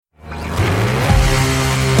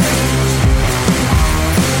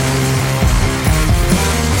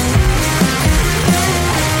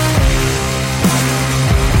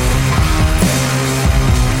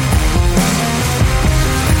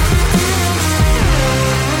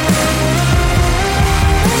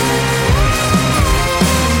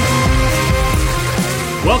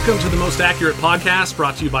Welcome to the Most Accurate Podcast,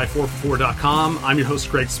 brought to you by 4for4.com. I'm your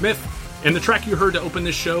host, Greg Smith, and the track you heard to open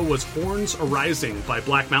this show was Horns Arising by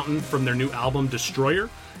Black Mountain from their new album, Destroyer.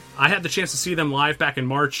 I had the chance to see them live back in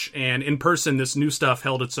March, and in person, this new stuff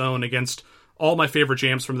held its own against all my favorite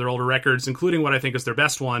jams from their older records, including what I think is their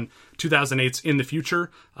best one, 2008's In the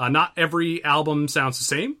Future. Not every album sounds the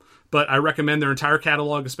same, but I recommend their entire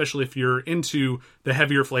catalog, especially if you're into the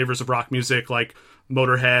heavier flavors of rock music like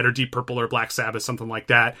Motorhead or Deep Purple or Black Sabbath, something like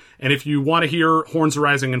that. And if you want to hear Horns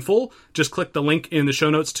Arising in full, just click the link in the show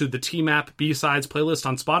notes to the T-Map B-Sides playlist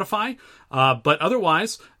on Spotify. But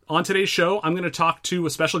otherwise, on today's show, I'm going to talk to a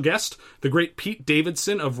special guest, the great Pete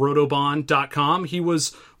Davidson of Rotobahn.com. He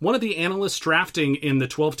was one of the analysts drafting in the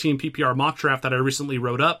 12-team PPR mock draft that I recently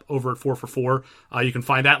wrote up over at 4for4. You can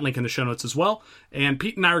find that link in the show notes as well. And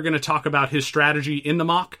Pete and I are going to talk about his strategy in the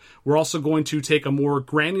mock. We're also going to take a more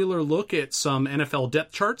granular look at some NFL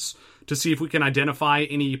depth charts to see if we can identify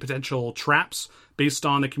any potential traps based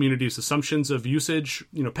on the community's assumptions of usage,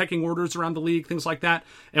 pecking orders around the league, things like that.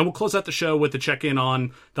 And we'll close out the show with a check-in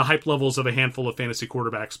on the hype levels of a handful of fantasy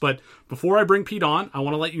quarterbacks. But before I bring Pete on, I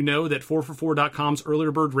want to let you know that 4for4.com's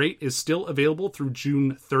earlier bird rate is still available through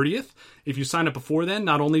June 30th. If you sign up before then,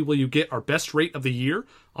 not only will you get our best rate of the year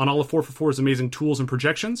on all of 4for4's amazing tools and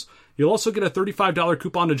projections, you'll also get a $35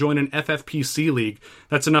 coupon to join an FFPC league.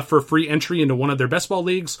 That's enough for a free entry into one of their best ball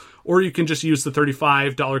leagues, or you can just use the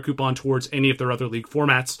 $35 coupon towards any of their other league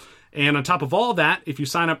formats. And on top of all of that, if you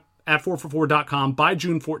sign up at 4for4.com by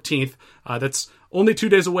June 14th, that's only 2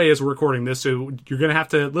 days away as we're recording this, so you're going to have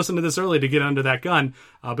to listen to this early to get under that gun.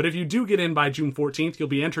 But if you do get in by June 14th, you'll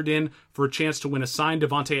be entered in for a chance to win a signed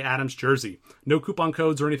Davante Adams jersey. No coupon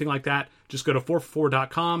codes or anything like that. Just go to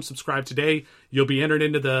 4for4.com, subscribe today. You'll be entered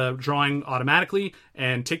into the drawing automatically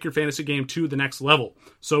and take your fantasy game to the next level.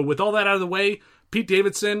 So with all that out of the way, Pete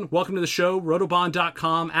Davidson, welcome to the show,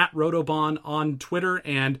 Rotobahn.com, at Rotobahn on Twitter,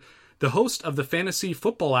 and the host of the Fantasy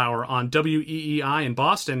Football Hour on WEEI in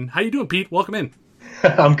Boston. How you doing, Pete? Welcome in.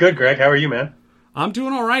 I'm good, Greg. How are you, man? I'm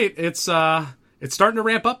doing all right. It's starting to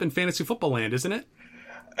ramp up in fantasy football land, isn't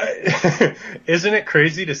it? Isn't it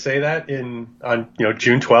crazy to say that on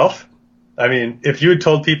June 12th? I mean, if you had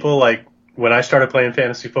told people like when I started playing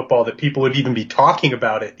fantasy football that people would even be talking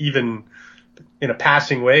about it, even in a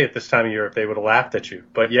passing way at this time of year, if they would have laughed at you.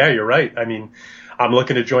 But yeah, you're right. I mean, I'm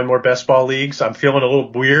looking to join more best ball leagues. I'm feeling a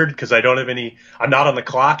little weird because I don't have any. I'm not on the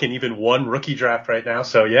clock in even one rookie draft right now.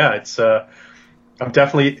 So yeah, it's. I'm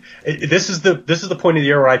definitely. This is the point of the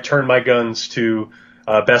year where I turn my guns to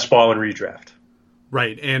best ball and redraft.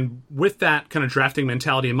 Right, and with that kind of drafting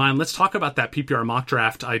mentality in mind, let's talk about that PPR mock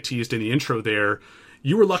draft I teased in the intro there.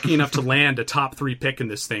 You were lucky enough to land a top 3 pick in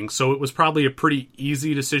this thing, so it was probably a pretty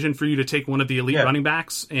easy decision for you to take one of the elite running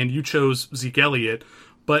backs, and you chose Zeke Elliott.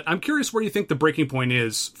 But I'm curious where you think the breaking point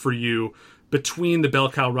is for you between the bell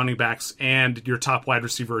cow running backs and your top wide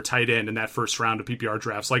receiver or tight end in that first round of PPR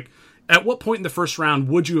drafts. Like, at what point in the first round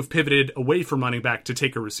would you have pivoted away from running back to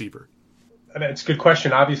take a receiver? I mean, it's a good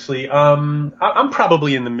question, obviously. I'm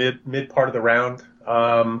probably in the mid part of the round.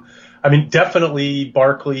 I mean, definitely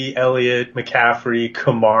Barkley, Elliott, McCaffrey,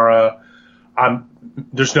 Kamara.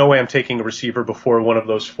 There's no way I'm taking a receiver before one of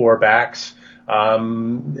those 4 backs.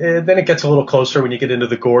 Then it gets a little closer when you get into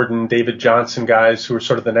the Gordon, David Johnson guys who are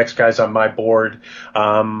sort of the next guys on my board.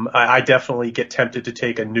 I definitely get tempted to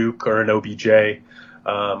take a Nuke or an OBJ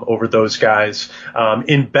over those guys.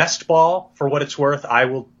 In best ball, for what it's worth, I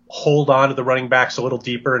will hold on to the running backs a little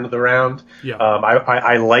deeper into the round. Yeah.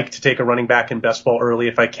 I like to take a running back in best ball early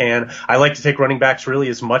if I can. I like to take running backs really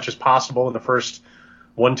as much as possible in the first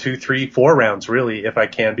 1, 2, 3, 4 rounds, really, if I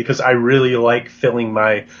can, because I really like filling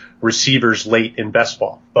my receivers late in best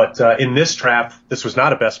ball. But in this draft, this was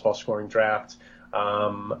not a best ball scoring draft.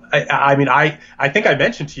 I think I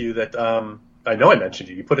mentioned to you that I know I mentioned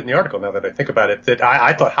you. You put it in the article now that I think about it, that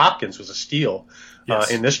I thought Hopkins was a steal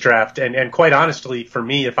in this draft. And quite honestly, for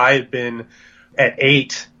me, if I had been at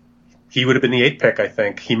 8, he would have been the 8th pick, I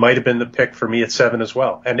think. He might have been the pick for me at 7 as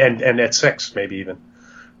well. And at 6, maybe even.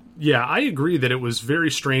 Yeah, I agree that it was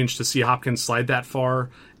very strange to see Hopkins slide that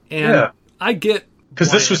far. And I get...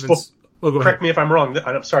 Because this was... correct me if I'm wrong.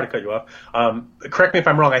 I'm sorry to cut you off. Correct me if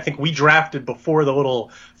I'm wrong. I think we drafted before the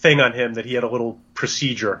little thing on him that he had a little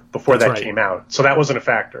procedure before came out. So that wasn't a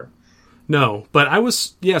factor. No, but I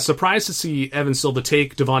was, surprised to see Evan Silva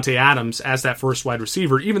take Davante Adams as that first wide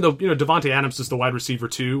receiver, even though, Davante Adams is the wide receiver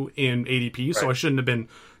 2 in ADP, so I shouldn't have been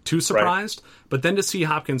too surprised. Right. But then to see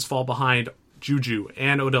Hopkins fall behind Juju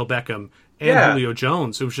and Odell Beckham and Julio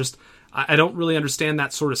Jones, it was just... I don't really understand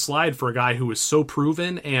that sort of slide for a guy who is so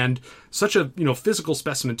proven and such a physical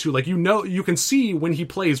specimen too. Like you can see when he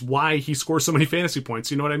plays why he scores so many fantasy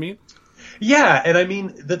points. You know what I mean? Yeah, and I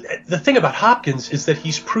mean the thing about Hopkins is that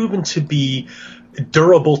he's proven to be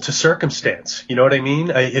durable to circumstance. You know what I mean?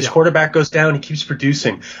 His quarterback goes down, he keeps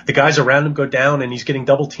producing. The guys around him go down, and he's getting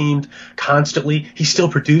double teamed constantly. He still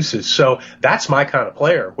produces. So that's my kind of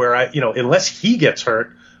player. Where unless he gets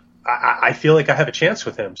hurt, I feel like I have a chance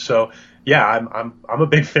with him. So yeah, I'm a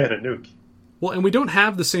big fan of Nuke. Well, and we don't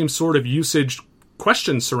have the same sort of usage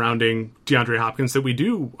questions surrounding DeAndre Hopkins that we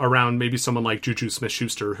do around maybe someone like Juju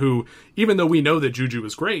Smith-Schuster, who, even though we know that Juju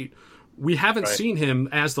is great, we haven't seen him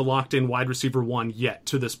as the locked-in wide receiver one yet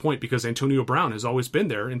to this point because Antonio Brown has always been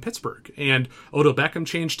there in Pittsburgh. And Odell Beckham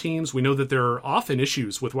changed teams. We know that there are often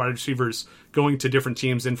issues with wide receivers going to different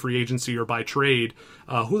teams in free agency or by trade.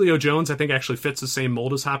 Julio Jones, I think, actually fits the same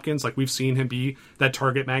mold as Hopkins. Like, we've seen him be that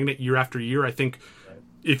target magnet year after year. I think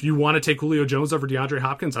if you want to take Julio Jones over DeAndre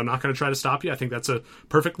Hopkins, I'm not going to try to stop you. I think that's a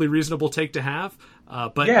perfectly reasonable take to have.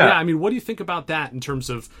 But I mean, what do you think about that in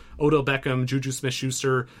terms of Odell Beckham, Juju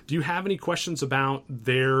Smith-Schuster? Do you have any questions about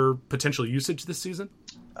their potential usage this season?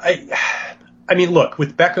 I mean, look,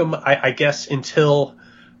 with Beckham, I guess until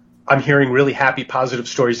I'm hearing really happy, positive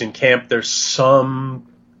stories in camp, there's some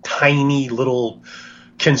tiny little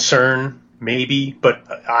concern maybe, but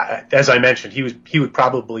as I mentioned, he would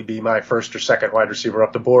probably be my first or second wide receiver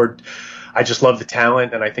up the board. I just love the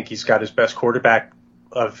talent, and I think he's got his best quarterback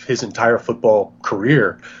of his entire football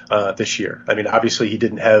career this year. I mean, obviously he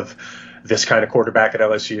didn't have this kind of quarterback at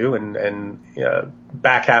LSU, and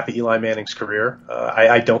back half of Eli Manning's career.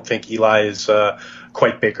 I don't think Eli is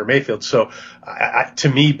quite Baker Mayfield. So to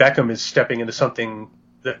me, Beckham is stepping into something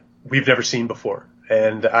that we've never seen before.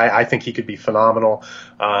 And I think he could be phenomenal.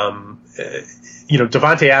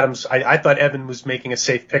 Devontae Adams, I thought Evan was making a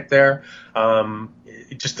safe pick there.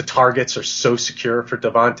 Just the targets are so secure for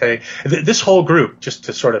Devontae. This whole group, just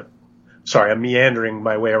to sort of, sorry, I'm meandering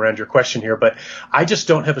my way around your question here, but I just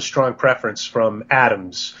don't have a strong preference from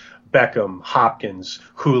Adams, Beckham, Hopkins,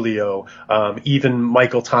 Julio, even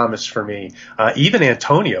Michael Thomas for me, even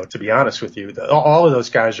Antonio, to be honest with you. All of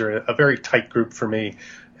those guys are a very tight group for me.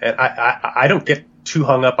 And I don't get too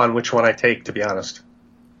hung up on which one I take, to be honest.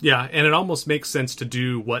 Yeah, and it almost makes sense to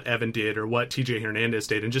do what Evan did or what TJ Hernandez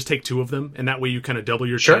did and just take two of them, and that way you kind of double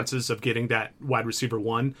your chances of getting that wide receiver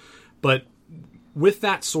one. But with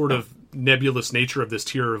that sort of nebulous nature of this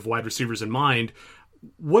tier of wide receivers in mind,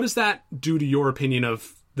 what does that do to your opinion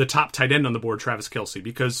of the top tight end on the board, Travis Kelce?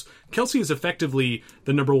 Because Kelce is effectively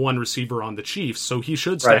the number one receiver on the Chiefs, so he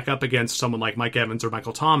should stack up against someone like Mike Evans or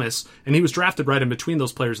Michael Thomas, and he was drafted right in between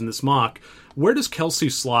those players in this mock. Where does Kelce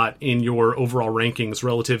slot in your overall rankings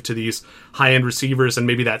relative to these high-end receivers and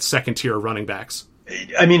maybe that second-tier running backs?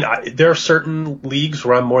 I mean, there are certain leagues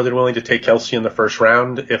where I'm more than willing to take Kelce in the first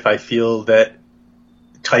round if I feel that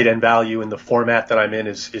tight end value in the format that I'm in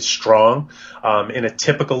is strong. In a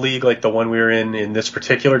typical league like the one we were in this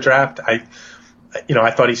particular draft, I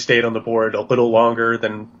thought he stayed on the board a little longer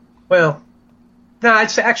than,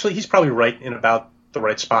 I'd say actually he's probably right in about the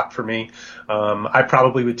right spot for me. I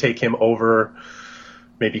probably would take him over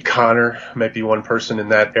maybe Connor, might be one person in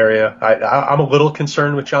that area. I'm a little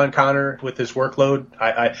concerned with John Connor with his workload.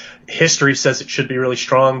 History says it should be really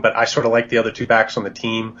strong, but I sort of like the other two backs on the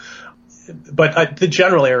team. But the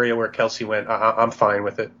general area where Kelce went, I'm fine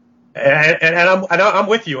with it, and I'm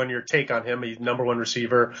with you on your take on him. He's number one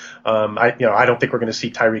receiver. I don't think we're going to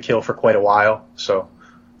see Tyreek Hill for quite a while, so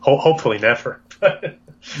hopefully never.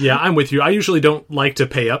 Yeah, I'm with you. I usually don't like to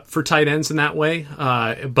pay up for tight ends in that way,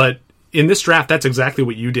 but in this draft, that's exactly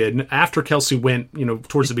what you did. And after Kelce went,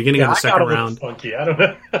 towards the beginning of the second round. Funky. I don't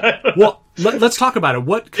know. Well, let's talk about it.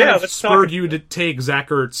 What kind of spurred you to take Zach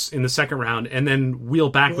Ertz in the second round and then wheel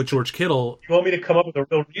back with George Kittle? You want me to come up with a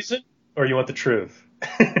real reason, or you want the truth?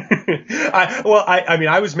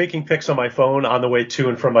 I was making picks on my phone on the way to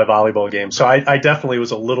and from my volleyball game, so I definitely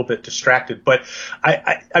was a little bit distracted. But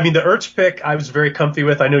I mean, the Ertz pick I was very comfy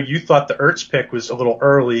with. I know you thought the Ertz pick was a little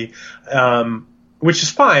early. Which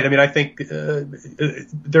is fine. I mean, I think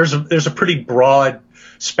there's a pretty broad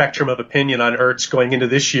spectrum of opinion on Ertz going into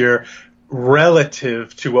this year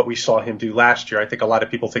relative to what we saw him do last year. I think a lot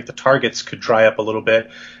of people think the targets could dry up a little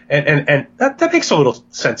bit, and that makes a little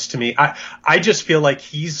sense to me. I just feel like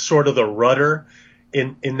he's sort of the rudder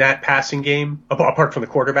in that passing game, apart from the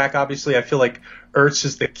quarterback, obviously. I feel like Ertz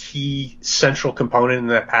is the key central component in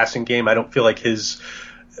that passing game. I don't feel like his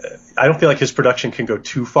production can go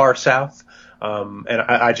too far south. And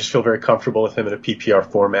I just feel very comfortable with him in a PPR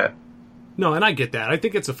format. No, and I get that. I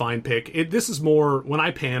think it's a fine pick. This is more, when I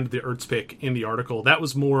panned the Ertz pick in the article, that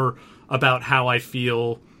was more about how I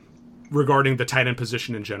feel regarding the tight end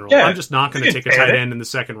position in general. Yeah, I'm just not going to take a tight end in the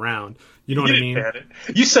second round. You know what I mean?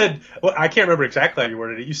 You said, well, I can't remember exactly how you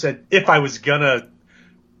worded it. You said, if I was going to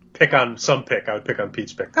pick on some pick, I would pick on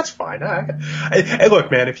Pete's pick. That's fine. Hey, look,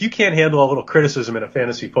 man, if you can't handle a little criticism in a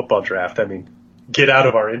fantasy football draft, I mean, get out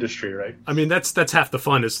of our industry, right? I mean, that's half the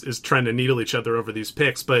fun is trying to needle each other over these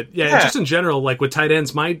picks. But yeah, just in general, like with tight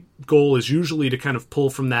ends, my goal is usually to kind of pull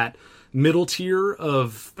from that middle tier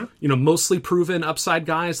of, mostly proven upside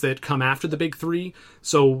guys that come after the big three.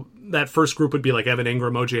 So that first group would be like Evan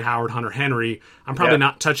Ingram, O.J. Howard, Hunter Henry. I'm probably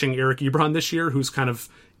not touching Eric Ebron this year, who's kind of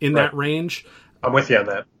in that range. I'm with you on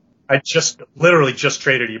that. I literally just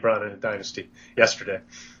traded Ebron in a dynasty yesterday.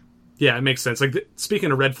 Yeah, it makes sense. Like,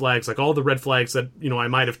 speaking of red flags, like all the red flags that, I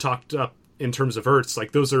might have talked up in terms of Ertz,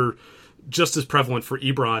 like those are just as prevalent for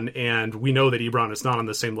Ebron, and we know that Ebron is not on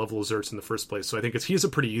the same level as Ertz in the first place. So I think he's a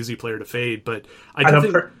pretty easy player to fade, but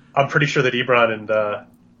I'm pretty sure that Ebron and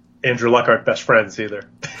Andrew Luck aren't best friends either.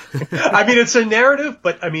 I mean, it's a narrative,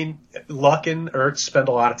 but I mean, Luck and Ertz spend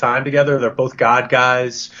a lot of time together. They're both God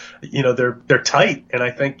guys. They're tight, and I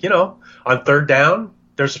think, on third down,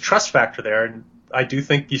 there's a trust factor there, and I do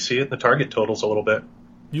think you see it in the target totals a little bit.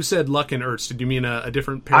 You said Luck and Ertz. Did you mean a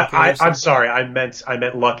different pair of players? I'm sorry. I meant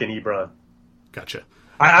Luck and Ebron. Gotcha.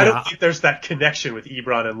 I don't think there's that connection with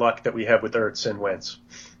Ebron and Luck that we have with Ertz and Wentz.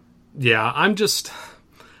 Yeah, I just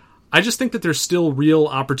think that there's still real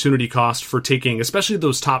opportunity cost for taking, especially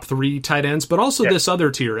those top three tight ends, but also this other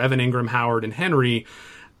tier, Evan Ingram, Howard, and Henry.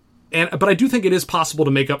 But I do think it is possible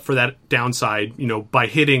to make up for that downside, by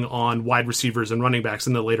hitting on wide receivers and running backs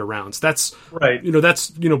in the later rounds. That's right.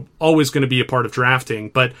 That's always going to be a part of drafting.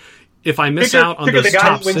 But if I miss out on those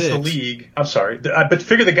top six, the league. I'm sorry, but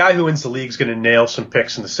figure the guy who wins the league is going to nail some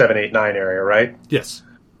picks in the 7, 8, 9 area, right? Yes.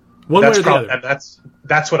 One way or the other.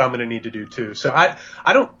 That's what I'm going to need to do too. So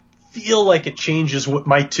I don't feel like it changes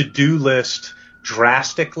my to-do list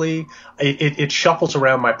drastically. It shuffles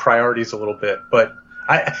around my priorities a little bit, but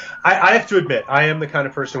I have to admit, I am the kind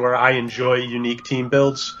of person where I enjoy unique team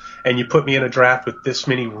builds, and you put me in a draft with this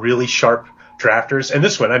many really sharp drafters, and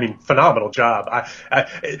this one, I mean, phenomenal job.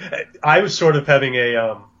 I was sort of having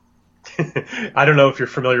a, I don't know if you're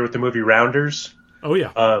familiar with the movie Rounders. Oh,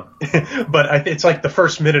 yeah. But it's like the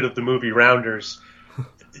first minute of the movie Rounders,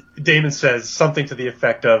 Damon says something to the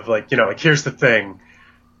effect of, like, here's the thing.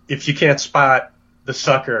 If you can't spot the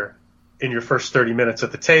sucker in your first 30 minutes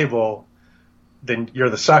at the table, then you're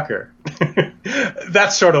the sucker.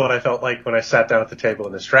 That's sort of what I felt like when I sat down at the table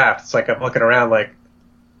in this draft. It's like I'm looking around like,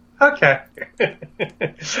 okay.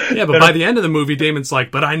 Yeah, but by the end of the movie, Damon's like,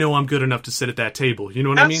 but I know I'm good enough to sit at that table. You know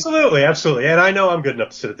what I mean? Absolutely. And I know I'm good enough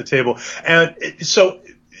to sit at the table. And so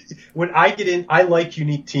when I get in, I like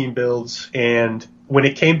unique team builds. And when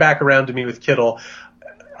it came back around to me with Kittle,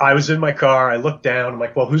 I was in my car. I looked down. I'm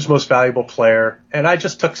like, well, who's most valuable player? And I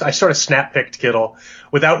sort of snap picked Kittle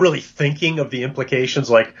without really thinking of the implications.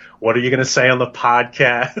 Like, what are you going to say on the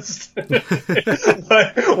podcast?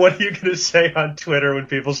 What are you going to say on Twitter when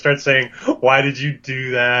people start saying, why did you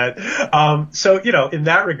do that? So, in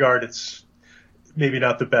that regard, it's maybe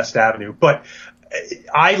not the best avenue, but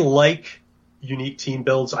I like unique team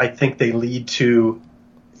builds. I think they lead to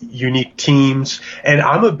unique teams. And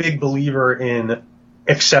I'm a big believer in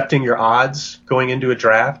accepting your odds going into a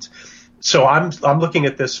draft. So I'm looking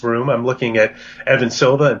at this room. I'm looking at Evan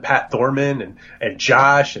Silva and Pat Thorman and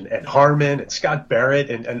Josh and Harmon and Scott Barrett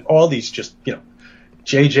and all these just,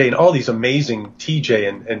 JJ and all these amazing TJ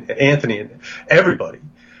and Anthony and everybody.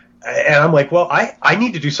 And I'm like, well, I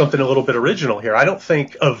need to do something a little bit original here. I don't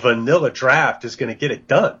think a vanilla draft is going to get it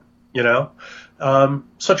done,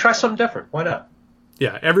 So try something different. Why not?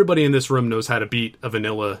 Yeah, everybody in this room knows how to beat a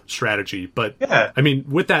vanilla strategy. But, I mean,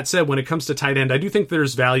 with that said, when it comes to tight end, I do think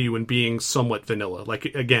there's value in being somewhat vanilla. Like,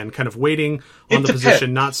 again, kind of waiting on the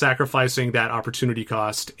position, not sacrificing that opportunity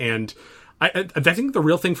cost. And I think the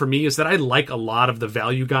real thing for me is that I like a lot of the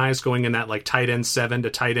value guys going in that, like, tight end 7 to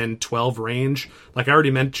tight end 12 range. Like, I already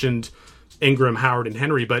mentioned Ingram, Howard, and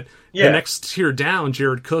Henry. But the next tier down,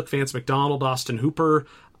 Jared Cook, Vance McDonald, Austin Hooper,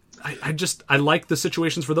 I like the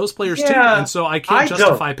situations for those players too, and so I can't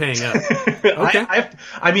justify paying up.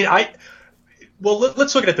 Okay. Well,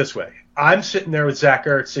 let's look at it this way. I'm sitting there with Zach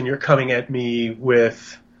Ertz, and you're coming at me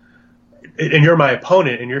with, and you're my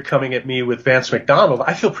opponent, and you're coming at me with Vance McDonald.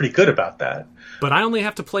 I feel pretty good about that. But I only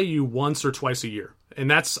have to play you once or twice a year,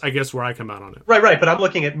 and that's, I guess, where I come out on it. Right. But I'm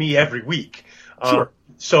looking at me every week. Sure.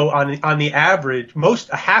 So on the average,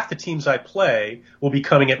 half the teams I play will be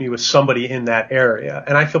coming at me with somebody in that area,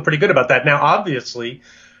 and I feel pretty good about that. Now, obviously,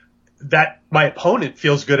 that my opponent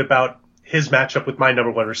feels good about his matchup with my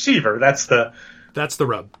number one receiver. That's the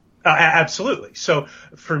rub. Absolutely. So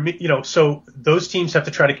for me, so those teams have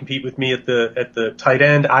to try to compete with me at the tight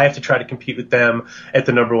end. I have to try to compete with them at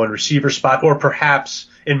the number one receiver spot, or perhaps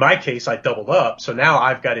in my case, I doubled up. So now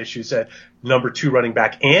I've got issues at number 2 running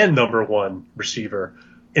back and number 1 receiver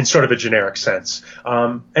in sort of a generic sense.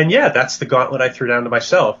 And yeah, that's the gauntlet I threw down to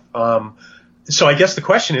myself. So I guess the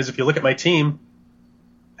question is, if you look at my team,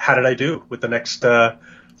 how did I do with the next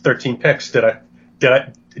 13 picks? Did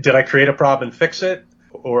I create a problem and fix it?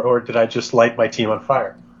 Or did I just light my team on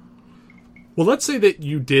fire? Well, let's say that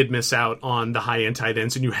you did miss out on the high-end tight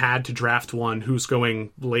ends and you had to draft one who's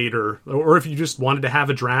going later, or if you just wanted to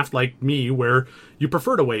have a draft like me where you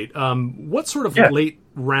prefer to wait. What sort of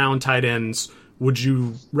late-round tight ends would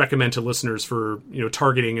you recommend to listeners for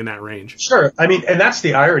targeting in that range? Sure. I mean, and that's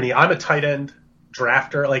the irony. I'm a tight end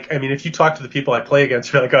drafter. Like, I mean, if you talk to the people I play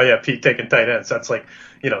against, you're like, oh, yeah, Pete taking tight ends. That's like,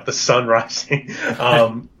 the sun rising.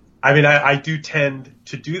 I mean, I do tend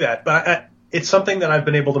to do that, but it's something that I've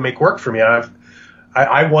been able to make work for me.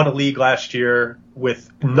 I won a league last year with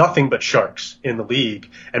nothing but sharks in the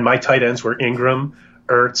league, and my tight ends were Ingram,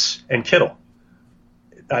 Ertz, and Kittle.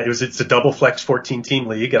 It's a double flex 14-team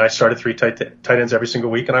league, and I started 3 tight ends every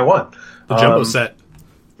single week, and I won. The jumbo set.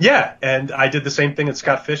 Yeah, and I did the same thing in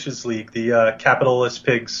Scott Fish's league, the Capitalist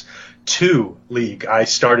Pigs 2 league. I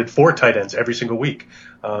started 4 tight ends every single week.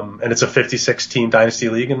 And it's a 56-team dynasty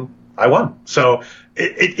league, and I won. So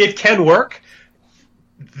it can work.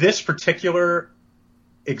 This particular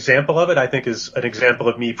example of it, I think, is an example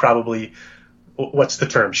of me probably, what's the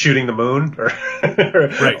term, shooting the moon or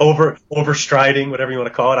right. overstriding, whatever you want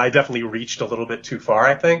to call it. I definitely reached a little bit too far,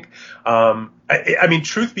 I think. I mean,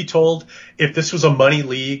 truth be told, if this was a money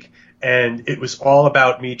league and it was all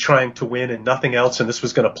about me trying to win and nothing else, and this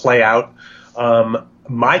was going to play out,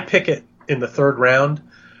 my pick in the 3rd round,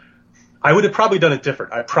 I would have probably done it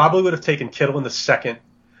different. I probably would have taken Kittle in the 2nd,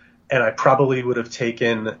 and I probably would have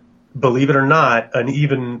taken, believe it or not, an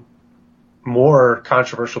even more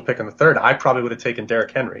controversial pick in the 3rd. I probably would have taken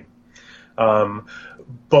Derrick Henry.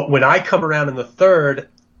 But when I come around in the 3rd,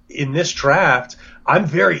 in this draft, I'm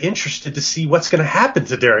very interested to see what's going to happen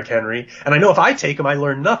to Derrick Henry. And I know if I take him, I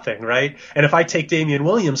learn nothing, right? And if I take Damian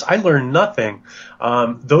Williams, I learn nothing.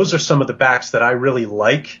 Those are some of the backs that I really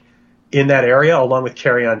like in that area, along with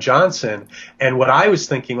Kerryon Johnson. And what I was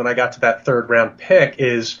thinking when I got to that 3rd round pick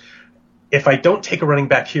is, if I don't take a running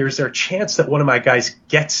back here, is there a chance that one of my guys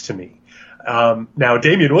gets to me? Now,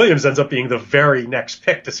 Damian Williams ends up being the very next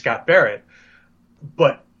pick to Scott Barrett.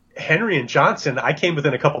 But Henry and Johnson, I came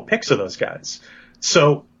within a couple picks of those guys.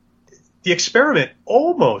 So the experiment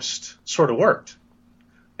almost sort of worked.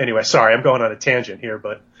 Anyway, sorry, I'm going on a tangent here,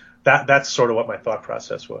 but that's sort of what my thought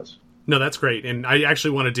process was. No, that's great. And I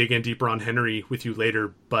actually want to dig in deeper on Henry with you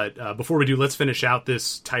later. But before we do, let's finish out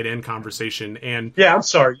this tight end conversation. And yeah, I'm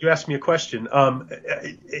sorry. You asked me a question.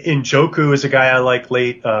 Njoku is a guy I like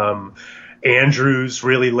late. Andrews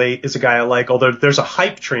really late is a guy I like, although there's a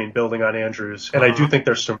hype train building on Andrews. And I do think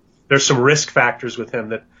there's some risk factors with him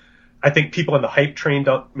that I think people in the hype train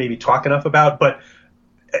don't maybe talk enough about. But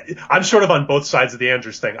I'm sort of on both sides of the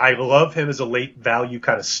Andrews thing. I love him as a late value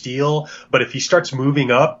kind of steal. But if he starts moving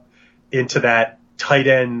up into that tight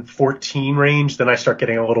end 14 range, then I start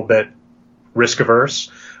getting a little bit risk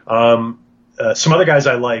averse. Some other guys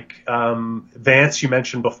I like, Vance, you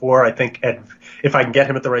mentioned before. I think if I can get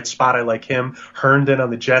him at the right spot, I like him. Herndon on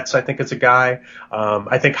the Jets, I think is a guy.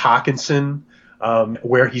 I think Hawkinson,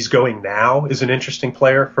 where he's going now, is an interesting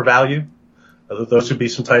player for value. Those would be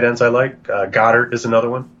some tight ends I like. Goddard is another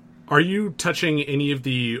one. Are you touching any of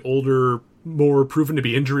the older, more proven to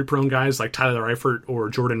be injury-prone guys like Tyler Eifert or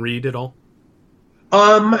Jordan Reed at all?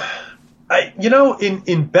 In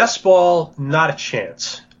best ball, not a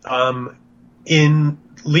chance. In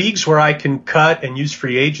leagues where I can cut and use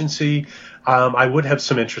free agency, I would have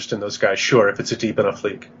some interest in those guys, sure, if it's a deep enough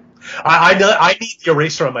league. I need the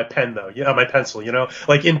eraser on my pen, though, on my pencil,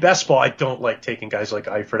 Like in best ball, I don't like taking guys like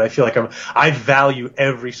Eifert. I feel like I value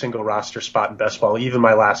every single roster spot in best ball, even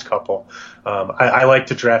my last couple. I like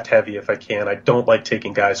to draft heavy if I can. I don't like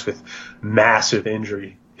taking guys with massive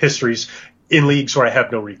injury histories in leagues where I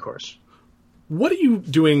have no recourse. What are you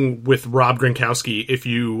doing with Rob Gronkowski if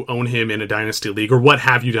you own him in a dynasty league, or what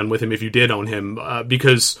have you done with him if you did own him?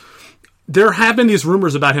 Because there have been these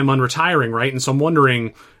rumors about him unretiring, right? And so I'm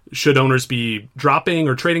wondering, should owners be dropping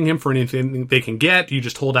or trading him for anything they can get? Do you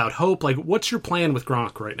just hold out hope? Like, what's your plan with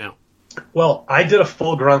Gronk right now? Well, I did a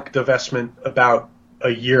full Gronk divestment about a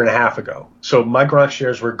year and a half ago. So my Gronk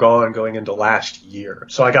shares were gone going into last year.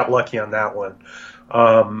 So I got lucky on that one.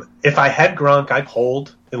 If I had Gronk, I'd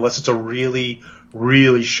hold, unless it's a really,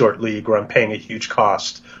 really short league where I'm paying a huge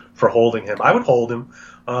cost for holding him. I would hold him.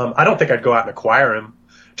 I don't think I'd go out and acquire him,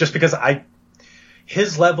 just because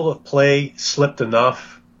his level of play slipped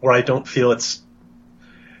enough where I don't feel I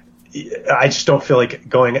just don't feel like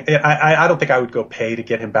going. I don't think I would go pay to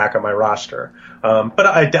get him back on my roster. But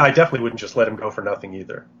I definitely wouldn't just let him go for nothing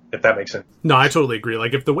either, if that makes sense. No, I totally agree.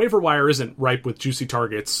 Like, if the waiver wire isn't ripe with juicy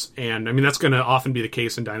targets, and I mean, that's going to often be the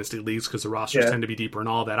case in dynasty leagues because the rosters tend to be deeper and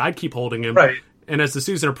all that, I'd keep holding him. Right. And as the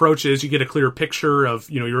season approaches, you get a clearer picture of,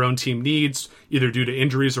 your own team needs, either due to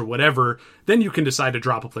injuries or whatever. Then you can decide to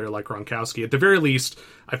drop a player like Gronkowski. At the very least,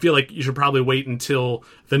 I feel like you should probably wait until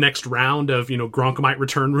the next round of, Gronk might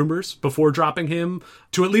return rumors before dropping him,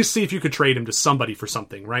 to at least see if you could trade him to somebody for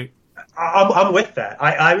something, right? I'm with that.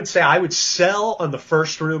 I would say I would sell on the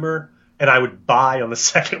first rumor and I would buy on the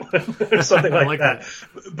second one or something like that.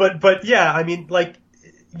 But yeah, I mean, look,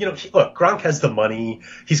 Gronk has the money.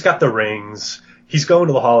 He's got the rings. He's going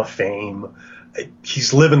to the Hall of Fame.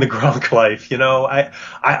 He's living the Gronk life.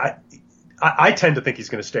 I tend to think he's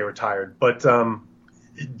going to stay retired, but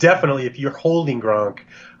definitely if you're holding Gronk,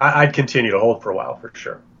 I'd continue to hold for a while for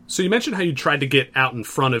sure. So you mentioned how you tried to get out in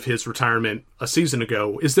front of his retirement a season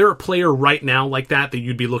ago. Is there a player right now like that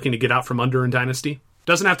you'd be looking to get out from under in Dynasty?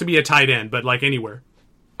 Doesn't have to be a tight end, but like anywhere.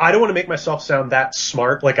 I don't want to make myself sound that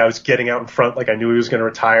smart, like I was getting out in front, like I knew he was going to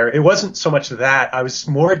retire. It wasn't so much that. I was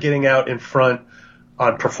more getting out in front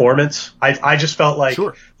on performance. I just felt like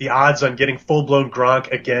the odds on getting full-blown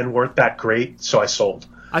Gronk again weren't that great, so I sold.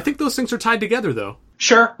 I think those things are tied together, though.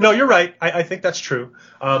 Sure. No, you're right. I think that's true.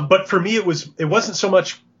 But for me, it wasn't so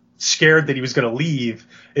much scared that he was going to leave.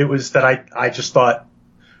 It was that I just thought,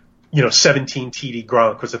 17 TD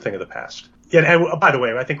Gronk was a thing of the past. And by the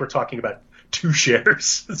way, I think we're talking about 2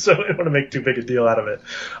 shares, so I don't want to make too big a deal out of it.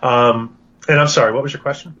 And I'm sorry, what was your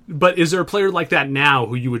question? But is there a player like that now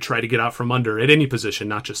who you would try to get out from under at any position,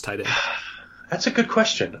 not just tight end? That's a good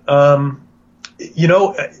question. I'm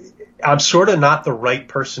sort of not the right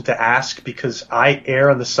person to ask because I err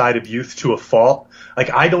on the side of youth to a fault.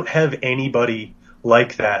 Like, I don't have anybody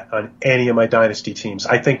like that on any of my dynasty teams.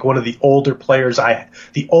 I think one of the older players,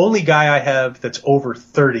 the only guy I have that's over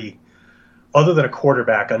 30, other than a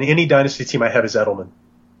quarterback, on any dynasty team I have is Edelman.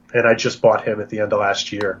 And I just bought him at the end of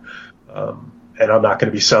last year. And I'm not going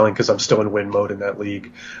to be selling because I'm still in win mode in that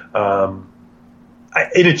league. In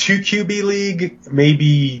a 2 QB league,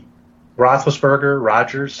 maybe Roethlisberger,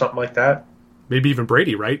 Rodgers, something like that. Maybe even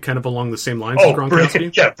Brady, right? Kind of along the same lines as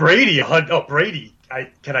Gronkowski. Yeah, Brady. Brady.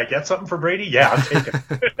 Can I get something for Brady? Yeah, I'm taking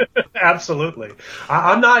it. Absolutely.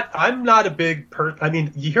 I'm not a big I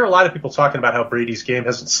mean, you hear a lot of people talking about how Brady's game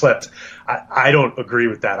hasn't slipped. I don't agree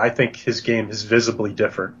with that. I think his game is visibly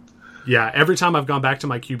different. Yeah, every time I've gone back to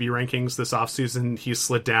my QB rankings this offseason, he's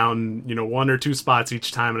slid down, 1 or 2 spots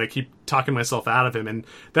each time, and I keep talking myself out of him, and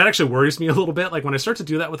that actually worries me a little bit. Like, when I start to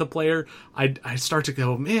do that with a player, I start to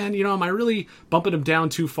go, man, am I really bumping him down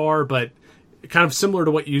too far? But kind of similar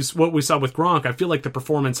to what we saw with Gronk, I feel like the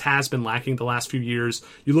performance has been lacking the last few years.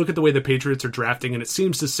 You look at the way the Patriots are drafting, and it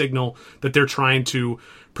seems to signal that they're trying to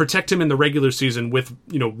protect him in the regular season with,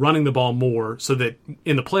 running the ball more so that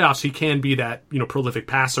in the playoffs he can be that, prolific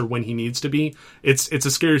passer when he needs to be. It's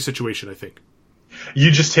a scary situation, I think.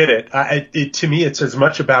 You just hit it. To me, it's as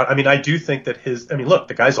much about, I do think that look,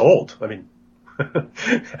 the guy's old.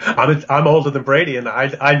 I'm older than Brady, and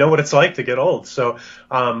I know what it's like to get old. So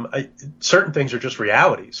certain things are just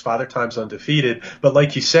realities. Father Time's undefeated. But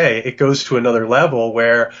like you say, it goes to another level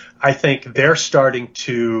where I think they're starting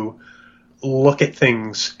to look at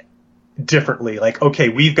things differently. Like, okay,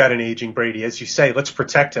 we've got an aging Brady. As you say, let's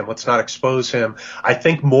protect him. Let's not expose him. I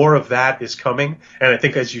think more of that is coming. And I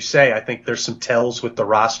think, as you say, I think there's some tells with the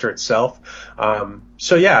roster itself.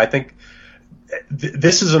 So yeah, I think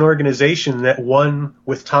this is an organization that won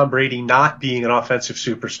with Tom Brady not being an offensive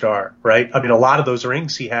superstar, right? A lot of those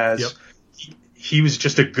rings he has, yep. He was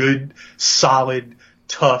just a good, solid,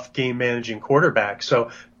 tough game managing quarterback. So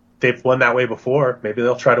they've won that way before. Maybe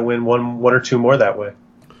they'll try to win one or two more that way.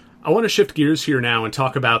 I want to shift gears here now and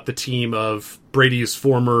talk about the team of Brady's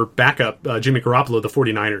former backup, Jimmy Garoppolo, the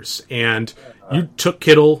 49ers. And you took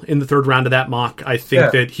Kittle in the 3rd round of that mock. I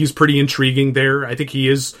think that he's pretty intriguing there. I think he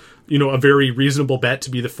is, a very reasonable bet to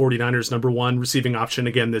be the 49ers' number 1 receiving option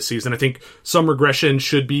again this season. I think some regression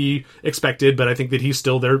should be expected, but I think that he's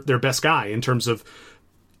still their best guy in terms of,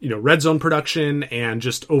 red zone production and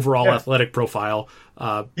just overall athletic profile.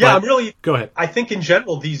 Go ahead. I think in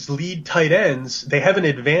general, these lead tight ends, they have an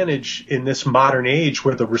advantage in this modern age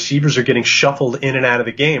where the receivers are getting shuffled in and out of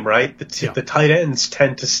the game, right? The tight ends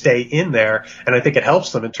tend to stay in there, and I think it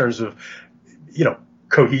helps them in terms of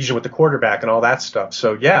cohesion with the quarterback and all that stuff.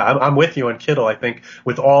 So yeah, I'm with you on Kittle. I think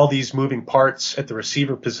with all these moving parts at the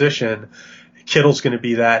receiver position, Kittle's going to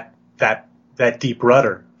be that deep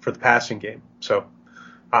rudder for the passing game. So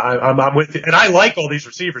I'm with you. And I like all these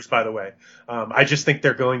receivers, by the way. I just think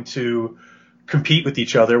they're going to compete with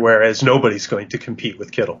each other, whereas nobody's going to compete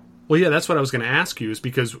with Kittle. Well, yeah, that's what I was going to ask you, is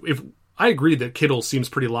because if I agree that Kittle seems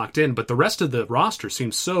pretty locked in, but the rest of the roster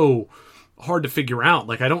seems so hard to figure out.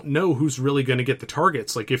 Like, I don't know who's really going to get the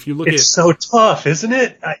targets. Like, if you look it's so tough, isn't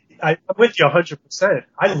it? I'm with you 100%.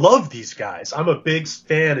 I love these guys. I'm a big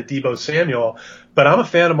fan of Deebo Samuel, but I'm a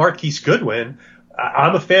fan of Marquise Goodwin.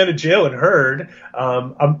 I'm a fan of Jalen Hurd.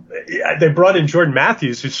 They brought in Jordan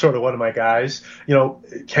Matthews, who's sort of one of my guys.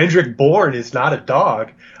 Kendrick Bourne is not a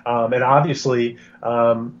dog. And obviously,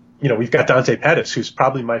 we've got Dante Pettis, who's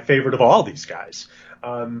probably my favorite of all these guys.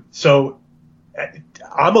 So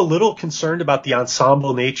I'm a little concerned about the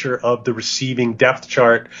ensemble nature of the receiving depth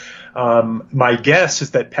chart. My guess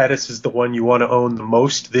is that Pettis is the one you want to own the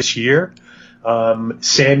most this year.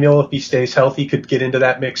 Samuel, if he stays healthy, could get into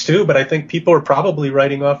that mix too, but I think people are probably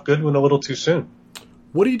writing off Goodwin a little too soon.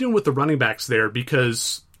 What are you doing with the running backs there?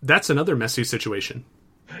 Because that's another messy situation.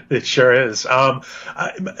 It sure is.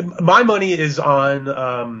 My money is on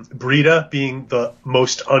Breida being the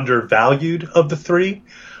most undervalued of the three.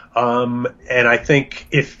 And I think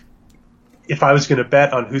if I was going to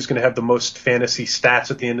bet on who's going to have the most fantasy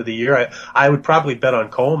stats at the end of the year, I would probably bet on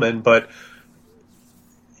Coleman, but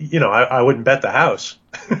I wouldn't bet the house.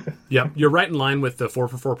 Yeah, you're right in line with the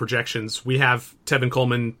 4-for-4 projections. We have Tevin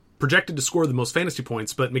Coleman projected to score the most fantasy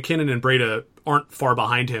points, but McKinnon and Breida aren't far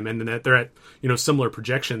behind him, and they're at similar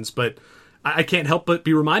projections. But I can't help but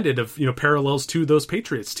be reminded of parallels to those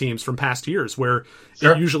Patriots teams from past years, where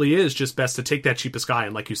It usually is just best to take that cheapest guy,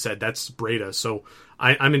 and like you said, that's Breida. So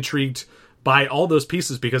I'm intrigued by all those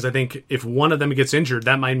pieces, because I think if one of them gets injured,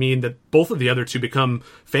 that might mean that both of the other two become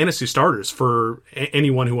fantasy starters for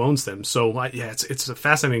anyone who owns them. So it's a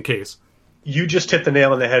fascinating case. You just hit the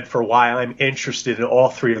nail on the head for why I'm interested in all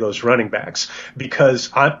three of those running backs, because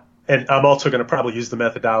I'm also going to probably use the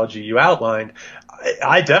methodology you outlined.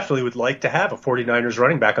 I definitely would like to have a 49ers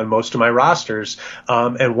running back on most of my rosters.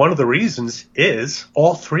 And one of the reasons is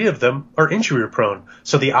all three of them are injury prone.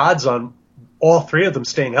 So the odds on all three of them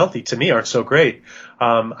staying healthy to me aren't so great.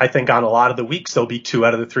 I think on a lot of the weeks, there'll be 2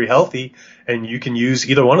 out of the 3 healthy, and you can use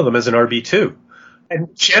either one of them as an RB2. And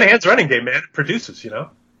Shanahan's running game, man, it produces,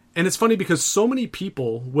 And it's funny because so many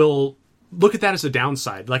people will look at that as a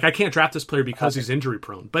downside. Like, I can't draft this player because he's injury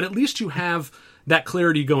prone, but at least you have that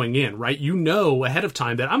clarity going in, right? You know ahead of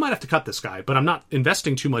time that I might have to cut this guy, but I'm not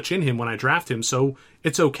investing too much in him when I draft him, so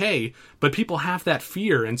it's okay. But people have that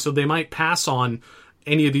fear, and so they might pass on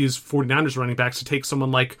any of these 49ers running backs to take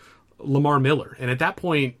someone like Lamar Miller. And at that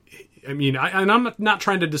point, I mean, I'm not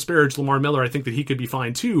trying to disparage Lamar Miller. I think that he could be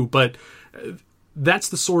fine too, but that's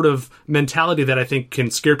the sort of mentality that I think can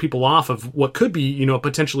scare people off of what could be, a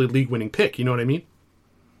potentially league-winning pick. You know what I mean?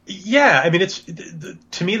 Yeah, I mean,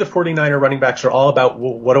 to me, the 49er running backs are all about,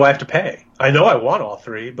 well, what do I have to pay? I know I want all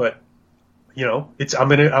three, but I'm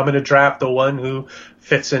gonna draft the one who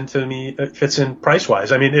fits in price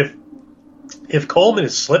wise. I mean, if Coleman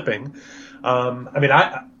is slipping,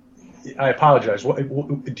 I apologize.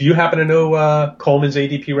 Do you happen to know Coleman's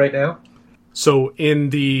ADP right now? So in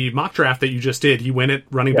the mock draft that you just did, he went at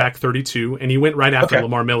running back 32, and he went right after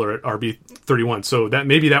Lamar Miller at RB 31. So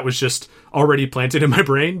that was just already planted in my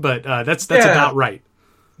brain, but that's about right.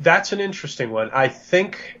 That's an interesting one. I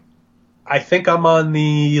think I'm on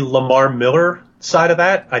the Lamar Miller side of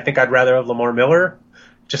that. I think I'd rather have Lamar Miller,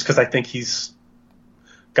 just because I think he's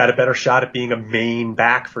got a better shot at being a main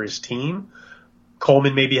back for his team.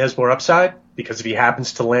 Coleman maybe has more upside, because if he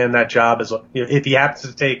happens to land that job if he happens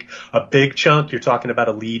to take a big chunk, you're talking about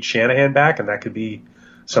a lead Shanahan back, and that could be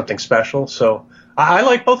something special. So I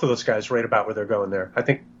like both of those guys right about where they're going there. I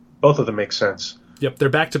think both of them make sense. Yep, they're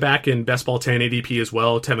back-to-back in Best Ball 10 ADP as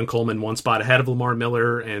well. Tevin Coleman one spot ahead of Lamar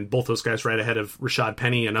Miller, and both those guys right ahead of Rashad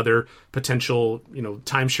Penny, another potential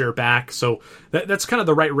timeshare back. So that's kind of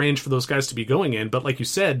the right range for those guys to be going in. But like you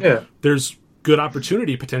said, there's good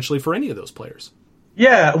opportunity potentially for any of those players.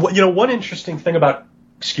 Yeah, one interesting thing about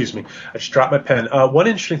 – excuse me, I just dropped my pen. One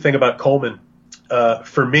interesting thing about Coleman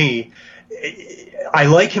for me, I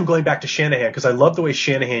like him going back to Shanahan, because I love the way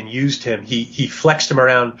Shanahan used him. He flexed him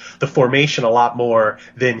around the formation a lot more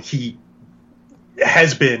than he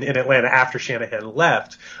has been in Atlanta after Shanahan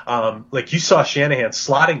left. Like, you saw Shanahan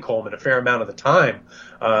slotting Coleman a fair amount of the time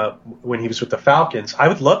when he was with the Falcons. I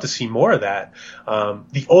would love to see more of that.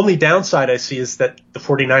 The only downside I see is that the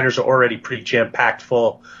 49ers are already pretty jam-packed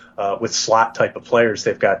full with slot type of players.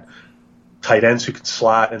 They've got tight ends who can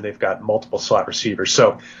slot, and they've got multiple slot receivers.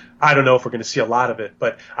 So I don't know if we're going to see a lot of it,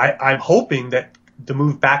 but I'm hoping that the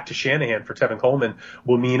move back to Shanahan for Tevin Coleman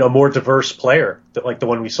will mean a more diverse player, like the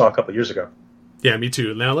one we saw a couple of years ago. Yeah, me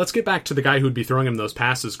too. Now let's get back to the guy who'd be throwing him those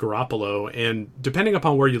passes, Garoppolo. And depending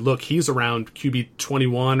upon where you look, he's around QB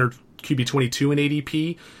 21 or QB 22 in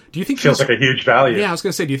ADP. Do you think feels like a huge value? Yeah, I was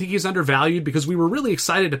going to say, do you think he's undervalued? Because we were really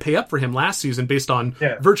excited to pay up for him last season based on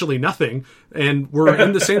virtually nothing. And we're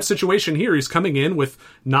in the same situation here. He's coming in with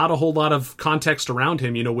not a whole lot of context around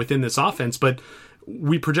him, within this offense. But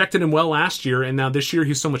we projected him well last year, and now this year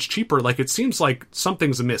he's so much cheaper. Like, it seems like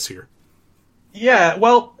something's amiss here. Yeah,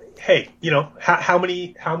 well, hey, how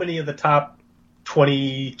many of the top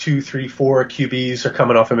 22, 3, 4 QBs are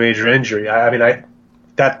coming off a major injury?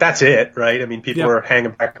 That's it, right? I mean, people are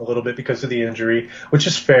hanging back a little bit because of the injury, which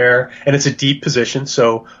is fair, and it's a deep position.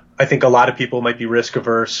 So I think a lot of people might be risk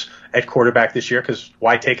averse at quarterback this year because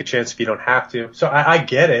why take a chance if you don't have to? So I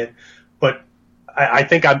get it, but I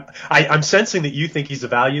think I'm sensing that you think he's a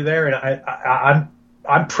value there, and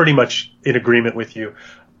I'm pretty much in agreement with you.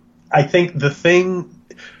 I think the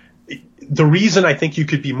reason I think you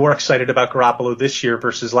could be more excited about Garoppolo this year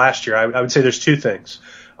versus last year, I would say there's two things.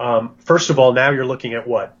 First of all, now you're looking at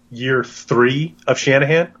year 3 of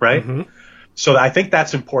Shanahan, right? Mm-hmm. So I think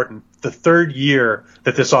that's important. The third year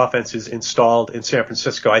that this offense is installed in San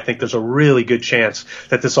Francisco, I think there's a really good chance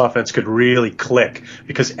that this offense could really click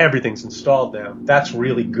because everything's installed now. That's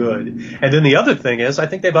really good. And then the other thing is I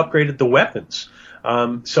think they've upgraded the weapons.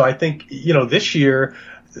 So I think, this year,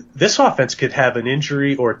 this offense could have an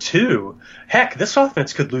injury or two. Heck, this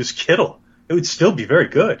offense could lose Kittle. It would still be very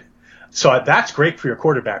good. So that's great for your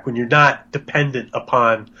quarterback when you're not dependent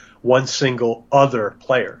upon one single other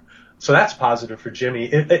player. So that's positive for Jimmy.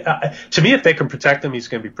 To me, if they can protect him, he's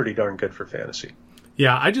going to be pretty darn good for fantasy.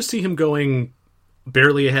 Yeah, I just see him going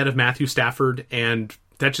barely ahead of Matthew Stafford, and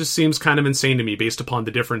that just seems kind of insane to me based upon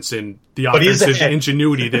the difference in the offensive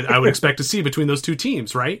ingenuity that I would expect to see between those two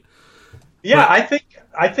teams, right? Yeah, but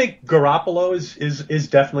I think Garoppolo is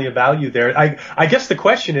definitely a value there. I guess the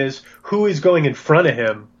question is who is going in front of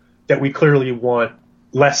him that we clearly want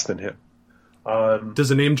less than him.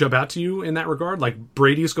 Does a name jump out to you in that regard? Like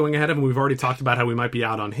Brady's going ahead of him. We've already talked about how we might be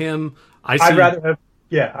out on him. I'd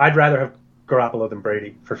rather have Garoppolo than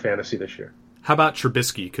Brady for fantasy this year. How about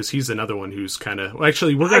Trubisky? Because he's another one who's kind of...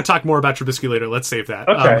 Actually, we're going to talk more about Trubisky later. Let's save that.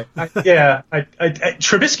 Okay.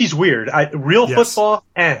 Trubisky's weird. Football,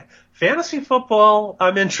 fantasy football,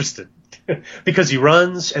 I'm interested because he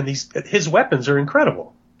runs and his weapons are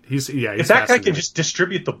incredible. If that guy can just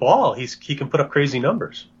distribute the ball, he can put up crazy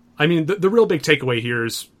numbers. I mean, the real big takeaway here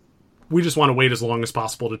is we just want to wait as long as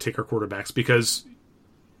possible to take our quarterbacks because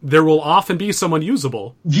there will often be someone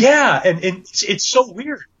usable. Yeah, and it's so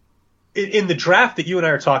weird. In the draft that you and I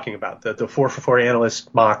are talking about, the 4for4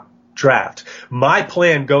 analyst mock draft, my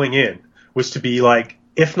plan going in was to be like,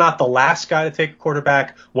 if not the last guy to take a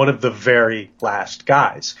quarterback, one of the very last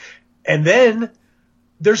guys. And then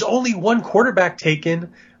there's only one quarterback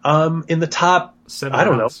taken in the top 7 rounds. I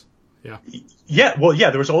don't know. Yeah.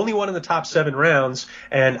 There was only one in the top 7 rounds,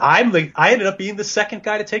 and I ended up being the second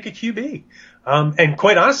guy to take a QB. And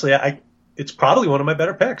quite honestly, it's probably one of my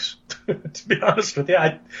better picks, to be honest with you.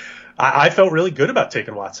 I felt really good about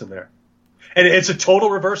taking Watson there. And it's a total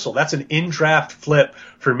reversal. That's an in-draft flip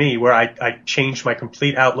for me where I changed my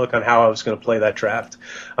complete outlook on how I was going to play that draft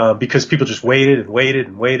because people just waited and waited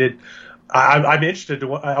and waited. I'm interested.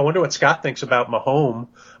 I wonder what Scott thinks about Mahomes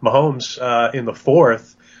in the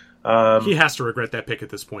 4th. He has to regret that pick at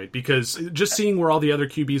this point because just seeing where all the other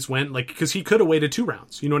QBs went, because he could have waited 2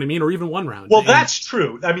 rounds, you know what I mean, or even 1 round. Well, that's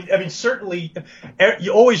true. I mean, certainly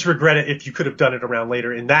you always regret it if you could have done it around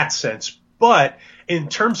later in that sense. But in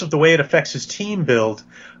terms of the way it affects his team build,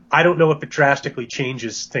 I don't know if it drastically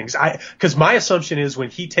changes things. Because my assumption is when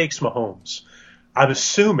he takes Mahomes, I'm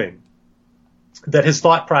assuming that his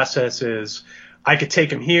thought process is I could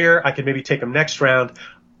take him here, I could maybe take him next round.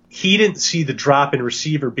 He didn't see the drop in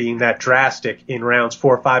receiver being that drastic in rounds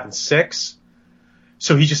 4, 5, and 6.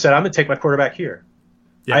 So he just said, I'm going to take my quarterback here.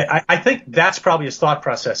 Yeah. I think that's probably his thought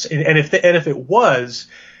process. And if it was,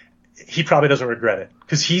 he probably doesn't regret it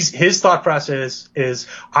because his thought process is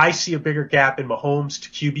I see a bigger gap in Mahomes to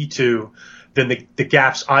QB2 than the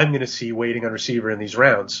gaps I'm going to see waiting on receiver in these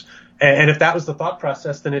rounds. And if that was the thought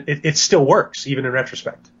process, then it still works, even in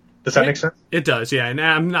retrospect. Does that make sense? It does, yeah.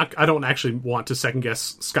 And I don't actually want to second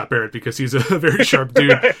guess Scott Barrett because he's a very sharp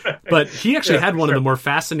dude. But he actually had one of the more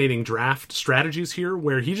fascinating draft strategies here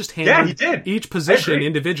where he just handled each position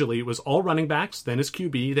individually. It was all running backs, then his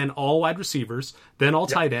QB, then all wide receivers, then all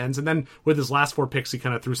tight ends. And then with his last 4 picks, he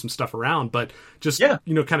kind of threw some stuff around. But just,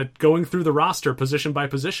 kind of going through the roster position by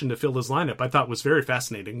position to fill his lineup, I thought was very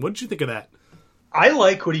fascinating. What did you think of that? I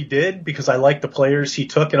like what he did because I like the players he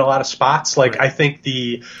took in a lot of spots. Like, I think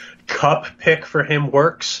the Cup pick for him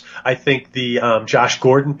works. I think the Josh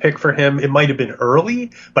Gordon pick for him, it might have been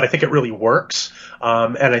early, but I think it really works.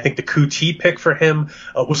 And I think the Kuti pick for him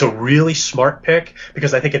was a really smart pick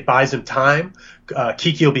because I think it buys him time.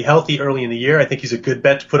 Kiki will be healthy early in the year. I think he's a good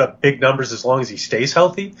bet to put up big numbers as long as he stays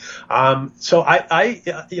healthy. So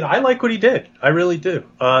I like what he did. I really do.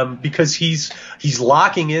 Because he's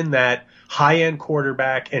locking in that high-end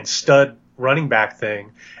quarterback and stud running back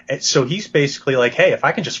thing. And so he's basically like, hey, if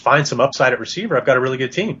I can just find some upside at receiver, I've got a really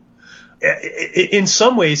good team. In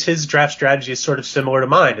some ways, his draft strategy is sort of similar to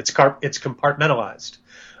mine. It's compartmentalized.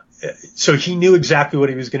 So he knew exactly what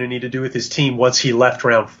he was going to need to do with his team once he left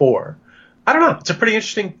round 4. I don't know. It's a pretty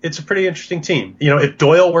interesting team. If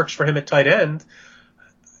Doyle works for him at tight end,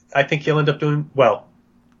 I think he'll end up doing well.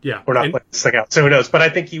 Yeah. We're not playing this thing out, so who knows? But I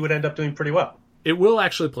think he would end up doing pretty well. It will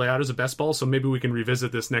actually play out as a best ball, so maybe we can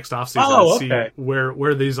revisit this next offseason and see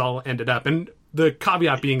where these all ended up. And the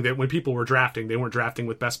caveat being that when people were drafting, they weren't drafting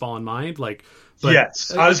with best ball in mind.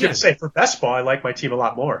 Yes, I was going to say, for best ball, I like my team a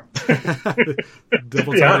lot more.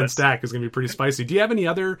 Double tight end stack is going to be pretty spicy. Do you have any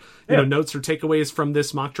other notes or takeaways from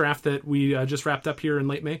this mock draft that we just wrapped up here in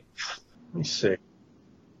late May? Let me see.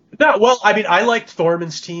 No, well, I mean, I liked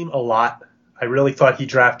Thorman's team a lot. I really thought he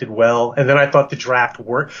drafted well. And then I thought the draft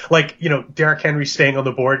worked. Derrick Henry staying on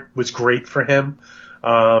the board was great for him.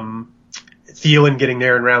 Thielen getting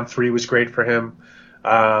there in round 3 was great for him.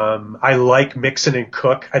 I like Mixon and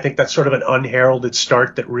Cook. I think that's sort of an unheralded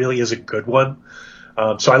start that really is a good one.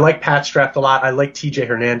 So I like Pat's draft a lot. I like TJ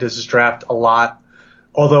Hernandez's draft a lot.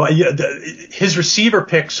 Although his receiver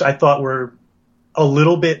picks I thought were a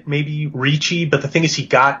little bit maybe reachy, but the thing is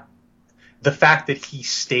the fact that he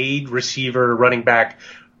stayed receiver, running back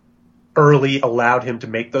early allowed him to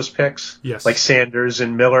make those picks, like Sanders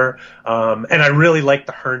and Miller. And I really liked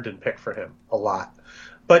the Herndon pick for him a lot.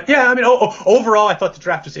 But yeah, I mean, overall, I thought the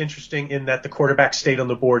draft was interesting in that the quarterback stayed on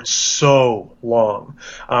the board so long.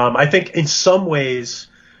 I think in some ways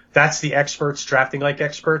that's the experts drafting like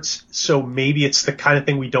experts. So maybe it's the kind of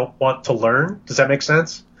thing we don't want to learn. Does that make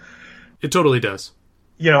sense? It totally does.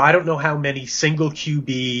 I don't know how many single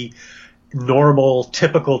QB normal,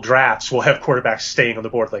 typical drafts will have quarterbacks staying on the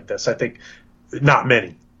board like this. I think not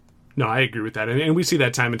many. No, I agree with that. And we see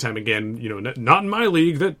that time and time again, not in my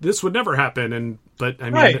league, that this would never happen. But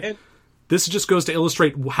I mean, this just goes to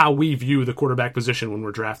illustrate how we view the quarterback position when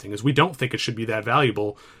we're drafting, is we don't think it should be that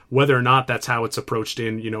valuable, whether or not that's how it's approached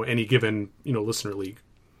in, any given, listener league.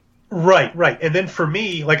 Right. And then for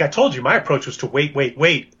me, like I told you, my approach was to wait.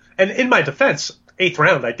 And in my defense, 8th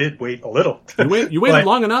round, I did wait a little. You waited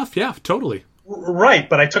long enough? Yeah, totally. Right,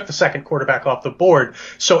 but I took the second quarterback off the board.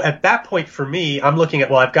 So at that point for me, I'm looking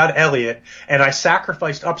at, I've got Elliott, and I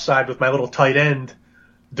sacrificed upside with my little tight end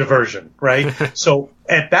diversion, right? So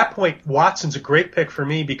at that point, Watson's a great pick for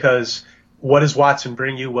me because what does Watson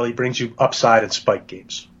bring you? Well, he brings you upside and spike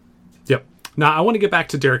games. Yep. Now, I want to get back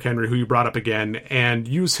to Derrick Henry, who you brought up again, and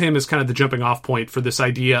use him as kind of the jumping off point for this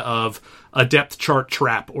idea of a depth chart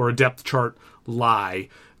trap or a depth chart lie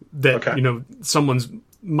that, someone's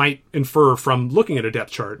might infer from looking at a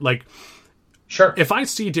depth chart. Sure. If I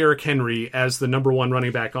see Derrick Henry as the number 1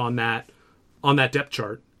 running back on that depth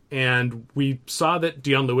chart, and we saw that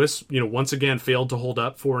Deion Lewis, once again failed to hold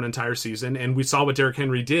up for an entire season, and we saw what Derrick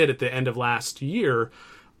Henry did at the end of last year,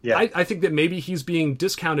 I think that maybe he's being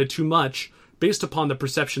discounted too much based upon the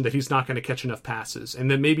perception that he's not going to catch enough passes,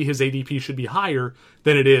 and that maybe his ADP should be higher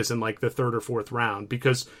than it is in the 3rd or 4th round,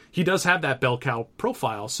 because he does have that bell cow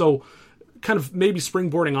profile. So kind of maybe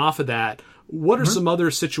springboarding off of that, what are some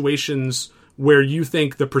other situations where you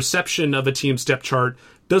think the perception of a team's depth chart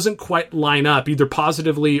doesn't quite line up, either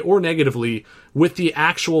positively or negatively, with the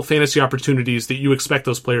actual fantasy opportunities that you expect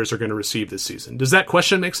those players are going to receive this season? Does that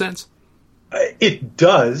question make sense? It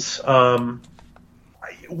does.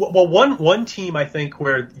 Well, one team I think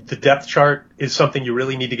where the depth chart is something you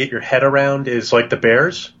really need to get your head around is like the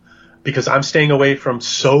Bears, because I'm staying away from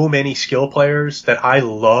so many skill players that I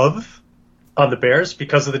love on the Bears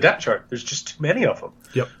because of the depth chart. There's just too many of them.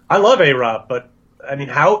 Yep. I love A-Rob, but I mean,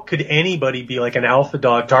 how could anybody be like an alpha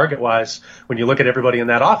dog target-wise when you look at everybody in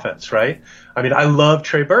that offense, right? I mean, I love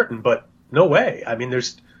Trey Burton, but no way. I mean,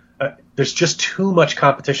 there's just too much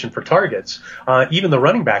competition for targets. Even the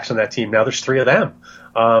running backs on that team now, there's 3 of them.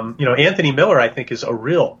 Anthony Miller, I think, is a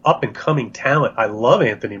real up-and-coming talent. I love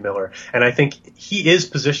Anthony Miller, and I think he is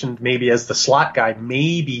positioned maybe as the slot guy.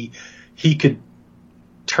 Maybe he could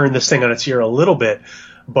turn this thing on its ear a little bit.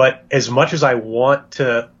 But as much as I want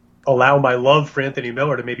to allow my love for Anthony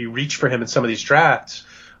Miller to maybe reach for him in some of these drafts,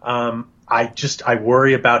 I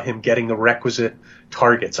worry about him getting the requisite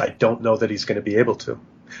targets. I don't know that he's going to be able to.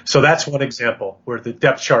 So that's one example where the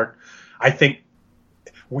depth chart, I think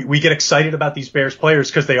we get excited about these Bears players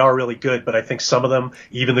because they are really good, but I think some of them,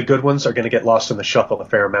 even the good ones, are going to get lost in the shuffle a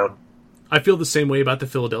fair amount. I feel the same way about the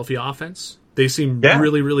Philadelphia offense. They seem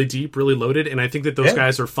really, really deep, really loaded, and I think that those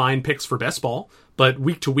guys are fine picks for best ball. But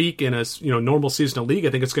week to week in a normal seasonal league, I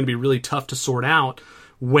think it's going to be really tough to sort out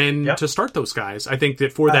when to start those guys. I think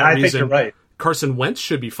that for that reason, think you're right. Carson Wentz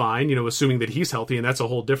should be fine, assuming that he's healthy, and that's a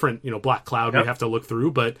whole different black cloud we have to look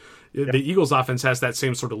through. But the Eagles' offense has that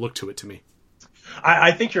same sort of look to it to me.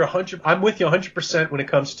 I think I'm with you 100% when it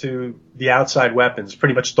comes to the outside weapons,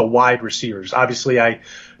 pretty much the wide receivers. Obviously, I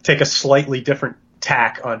take a slightly different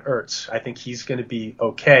tack on Ertz. I think he's going to be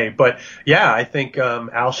okay. But yeah, I think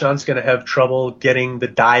Alshon's going to have trouble getting the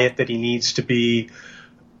diet that he needs to be,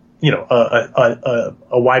 a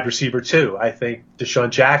wide receiver too. I think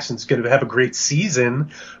Deshaun Jackson's going to have a great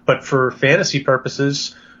season, but for fantasy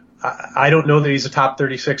purposes, I don't know that he's a top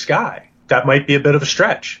 36 guy. That might be a bit of a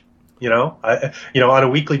stretch. On a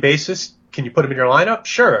weekly basis, can you put him in your lineup?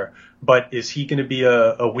 Sure. But is he going to be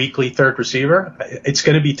a weekly third receiver? It's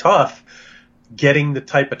going to be tough getting the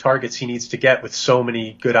type of targets he needs to get with so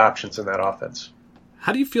many good options in that offense.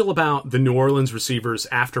 How do you feel about the New Orleans receivers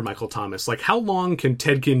after Michael Thomas? Like, how long can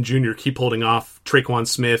Ted Ginn Jr. keep holding off Traquan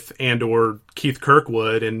Smith and or Keith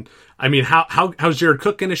Kirkwood? And I mean, how's Jared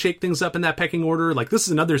Cook going to shake things up in that pecking order? Like, this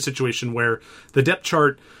is another situation where the depth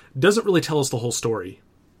chart doesn't really tell us the whole story.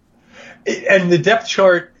 And the depth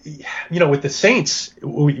chart, with the Saints,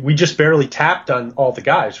 we just barely tapped on all the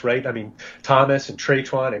guys, right? I mean, Thomas and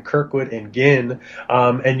Traquan and Kirkwood and Ginn,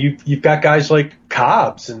 and you've got guys like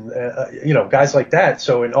Cobbs and guys like that.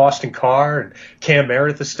 So in Austin Carr and Cam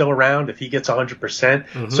Meredith is still around if he gets 100%.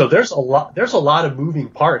 Mm-hmm. So there's a lot of moving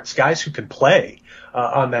parts, guys who can play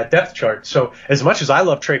on that depth chart. So as much as I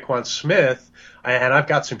love Traquan Smith and I've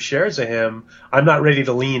got some shares of him, I'm not ready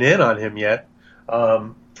to lean in on him yet.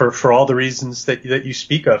 For all the reasons that you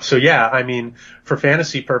speak of. So yeah, I mean, for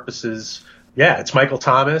fantasy purposes, it's Michael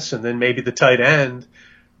Thomas and then maybe the tight end.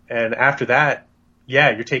 And after that,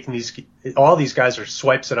 you're taking all these guys are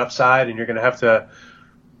swipes at upside, and you're going to have to,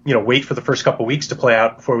 wait for the first couple of weeks to play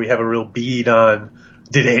out before we have a real bead on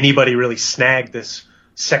did anybody really snag this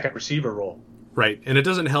second receiver role. Right. And it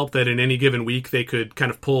doesn't help that in any given week they could kind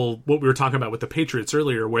of pull what we were talking about with the Patriots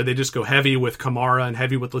earlier, where they just go heavy with Kamara and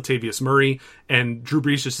heavy with Latavius Murray, and Drew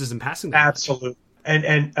Brees just isn't passing them. Absolutely.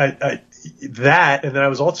 And that, and then I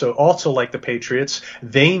was also like the Patriots,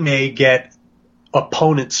 they may get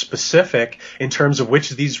opponent specific in terms of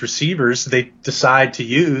which of these receivers they decide to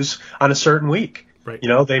use on a certain week. Right.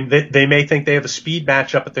 They may think they have a speed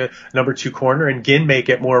matchup at the number 2 corner, and Ginn may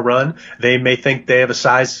get more run. They may think they have a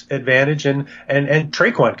size advantage, and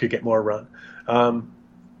Traquan could get more run.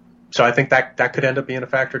 So I think that could end up being a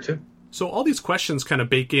factor too. So all these questions kind of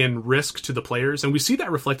bake in risk to the players, and we see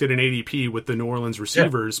that reflected in ADP with the New Orleans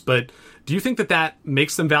receivers. Yeah. But do you think that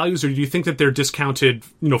makes them values, or do you think that they're discounted,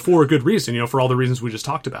 for a good reason, for all the reasons we just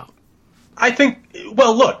talked about? I think,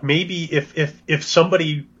 well, look, maybe if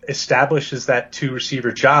somebody establishes that 2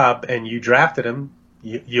 receiver job and you drafted him,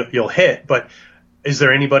 you'll hit. But is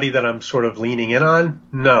there anybody that I'm sort of leaning in on?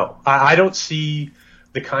 No. I don't see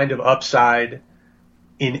the kind of upside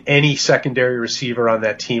in any secondary receiver on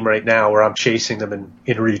that team right now where I'm chasing them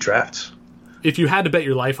in redrafts. If you had to bet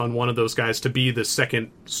your life on one of those guys to be the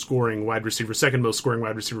second most scoring wide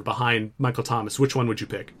receiver behind Michael Thomas, which one would you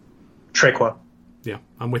pick? Traquan. Yeah,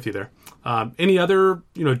 I'm with you there. Any other,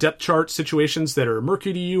 depth chart situations that are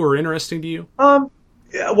murky to you or interesting to you?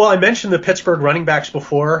 Well, I mentioned the Pittsburgh running backs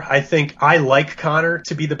before. I think I like Connor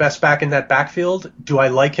to be the best back in that backfield. Do I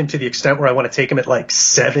like him to the extent where I want to take him at like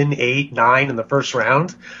 7, 8, 9 in the first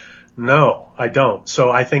round? No, I don't.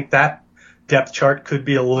 So I think that depth chart could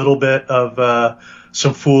be a little bit of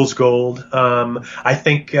some fool's gold. I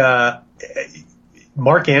think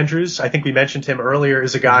Mark Andrews, I think we mentioned him earlier,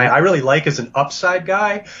 is a guy I really like as an upside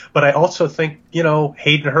guy, but I also think,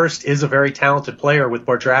 Hayden Hurst is a very talented player with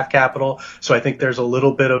more draft capital, so I think there's a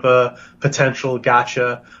little bit of a potential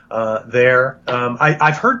gotcha there.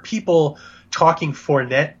 I've heard people talking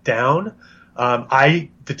Fournette down.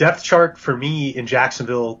 The depth chart for me in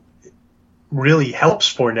Jacksonville really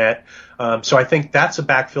helps Fournette. So I think that's a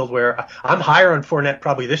backfield where I'm higher on Fournette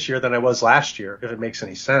probably this year than I was last year, if it makes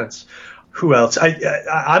any sense. Who else?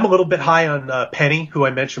 I'm a little bit high on Penny, who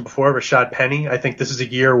I mentioned before, Rashad Penny. I think this is a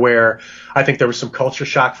year where I think there was some culture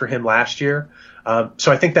shock for him last year.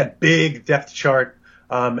 So I think that big depth chart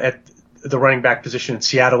at the running back position in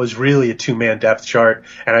Seattle is really a two-man depth chart,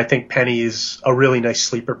 and I think Penny is a really nice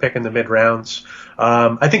sleeper pick in the mid-rounds.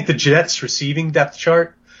 I think the Jets' receiving depth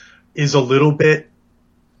chart is a little bit,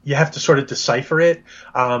 you have to sort of decipher it.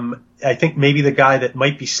 I think maybe the guy that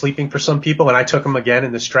might be sleeping for some people, and I took him again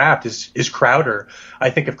in this draft, is Crowder.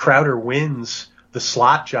 I think if Crowder wins the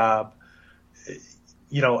slot job,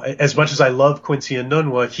 as much as I love Quincy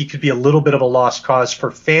Enunwa, he could be a little bit of a lost cause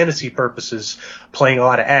for fantasy purposes, playing a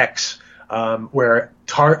lot of X, where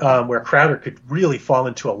Crowder could really fall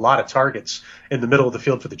into a lot of targets in the middle of the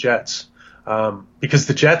field for the Jets. Because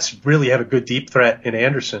the Jets really have a good deep threat in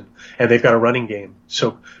Anderson, and they've got a running game.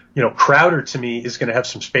 So, Crowder to me is going to have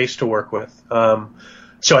some space to work with.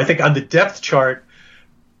 So I think on the depth chart,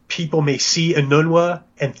 people may see Enunwa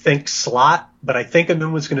and think slot, but I think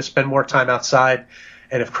Enunwa's going to spend more time outside.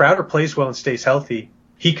 And if Crowder plays well and stays healthy,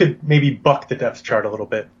 he could maybe buck the depth chart a little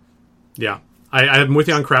bit. Yeah, I'm with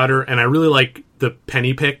you on Crowder, and I really like the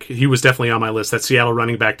Penny pick. He was definitely on my list. That Seattle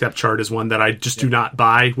running back depth chart is one that I just do not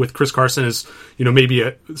buy with Chris Carson. Is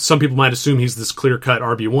maybe some people might assume he's this clear-cut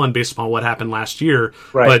RB1 based upon what happened last year.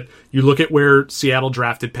 Right. But you look at where Seattle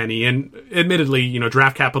drafted Penny, and admittedly,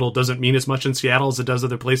 draft capital doesn't mean as much in Seattle as it does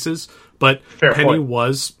other places. But Fair Penny point.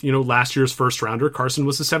 Was, last year's first rounder. Carson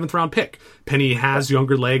was the 7th round pick. Penny has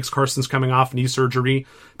younger legs. Carson's coming off knee surgery.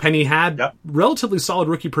 Penny had relatively solid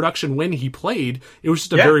rookie production when he played. It was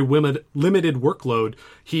just a very limited workload.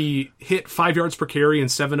 He hit 5 yards per carry in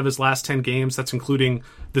 7 of his last 10 games. That's including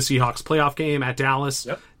the Seahawks playoff game at Dallas.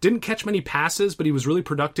 Didn't catch many passes, but he was really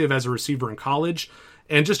productive as a receiver in college,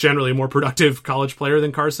 and just generally a more productive college player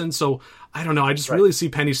than Carson. So I don't know. I just really see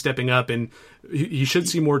Penny stepping up, and he should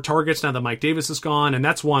see more targets now that Mike Davis is gone. And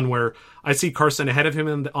that's one where I see Carson ahead of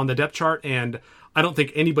him on the depth chart, and I don't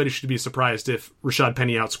think anybody should be surprised if Rashad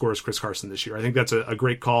Penny outscores Chris Carson this year. I think that's a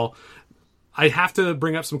great call. I have to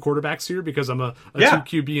bring up some quarterbacks here because I'm a 2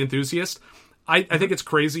 QB enthusiast. I think it's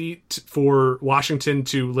crazy for Washington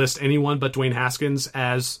to list anyone but Dwayne Haskins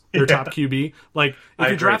as their top QB. Like,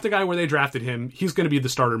 if you draft a guy where they drafted him, he's going to be the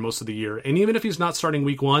starter most of the year. And even if he's not starting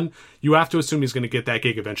week 1, you have to assume he's going to get that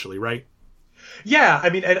gig eventually, right? Yeah,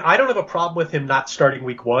 and I don't have a problem with him not starting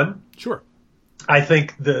week 1. Sure. I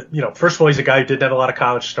think first of all, he's a guy who didn't have a lot of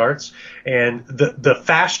college starts, and the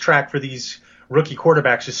fast track for these rookie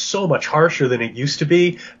quarterbacks is so much harsher than it used to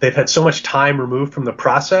be. They've had so much time removed from the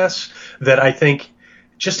process that I think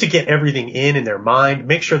just to get everything in their mind,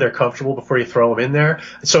 make sure they're comfortable before you throw them in there.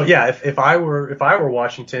 So yeah, if I were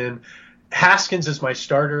Washington, Haskins is my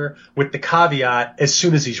starter with the caveat as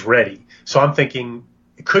soon as he's ready. So I'm thinking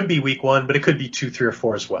it could be week 1, but it could be 2, 3, or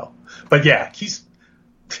 4 as well. But yeah,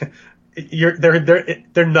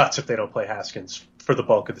 they're nuts if they don't play Haskins for the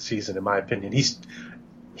bulk of the season, in my opinion. He's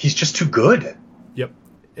just too good. Yep.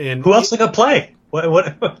 And who else are they gonna play? What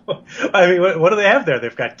do they have there?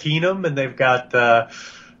 They've got Keenum and they've got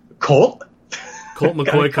Colt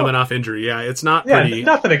McCoy coming off injury. Yeah, it's not pretty.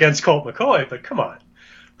 Nothing against Colt McCoy, but come on,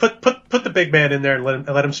 put the big man in there and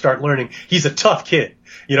let him start learning. He's a tough kid.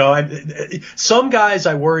 Some guys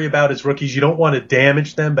I worry about as rookies. You don't want to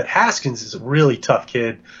damage them, but Haskins is a really tough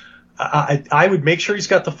kid. I would make sure he's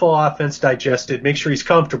got the full offense digested, make sure he's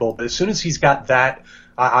comfortable. But as soon as he's got that,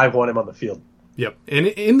 I want him on the field. Yep. And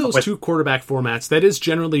in those two quarterback formats, that is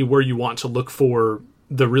generally where you want to look for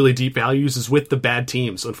the really deep values, is with the bad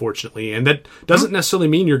teams, unfortunately. And that doesn't necessarily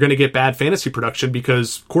mean you're going to get bad fantasy production,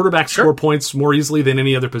 because quarterbacks score points more easily than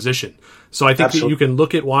any other position. So I think that you can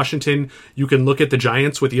look at Washington, you can look at the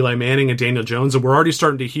Giants with Eli Manning and Daniel Jones, and we're already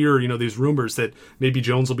starting to hear, these rumors that maybe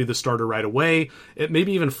Jones will be the starter right away.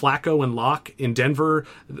 Maybe even Flacco and Locke in Denver.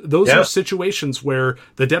 Those are situations where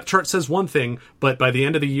the depth chart says one thing, but by the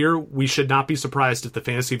end of the year, we should not be surprised if the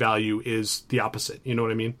fantasy value is the opposite. You know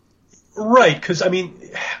what I mean? Right, because,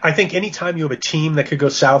 I think anytime you have a team that could go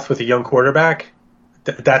south with a young quarterback,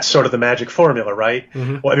 that's sort of the magic formula, right?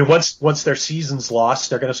 Mm-hmm. Well, once their season's lost,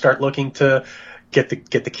 they're going to start looking to get the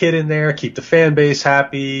kid in there, keep the fan base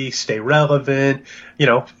happy, stay relevant,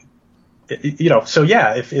 So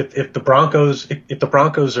yeah, if the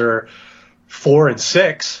Broncos are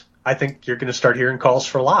 4-6, I think you're going to start hearing calls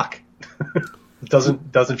for Locke.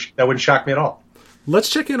 That wouldn't shock me at all.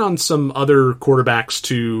 Let's check in on some other quarterbacks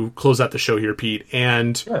to close out the show here, Pete.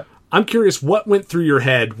 And I'm curious, what went through your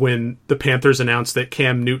head when the Panthers announced that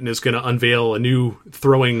Cam Newton is going to unveil a new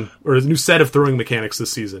set of throwing mechanics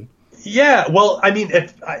this season? Yeah, well, I mean,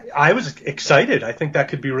 I was excited. I think that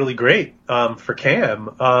could be really great for Cam.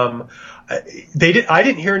 I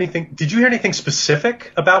didn't hear anything. Did you hear anything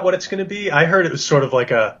specific about what it's going to be? I heard it was sort of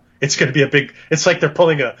like it's going to be it's like they're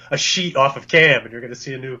pulling a sheet off of Cam and you're going to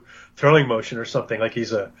see a new throwing motion or something, like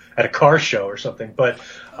he's at a car show or something. But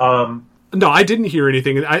no, I didn't hear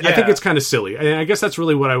anything. I think it's kind of silly. I guess that's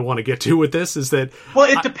really what I want to get to with this is that. Well,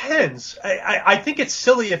 it depends. I think it's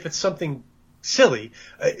silly if it's something silly.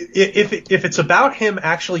 If it's about him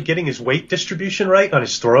actually getting his weight distribution right on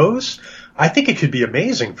his throws, I think it could be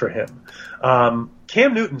amazing for him.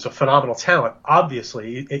 Cam Newton's a phenomenal talent,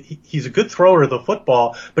 obviously. He's a good thrower of the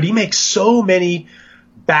football, but he makes so many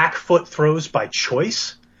back foot throws by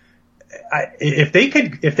choice. If they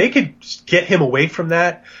could get him away from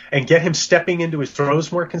that and get him stepping into his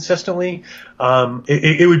throws more consistently,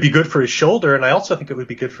 it would be good for his shoulder, and I also think it would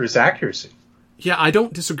be good for his accuracy. Yeah, I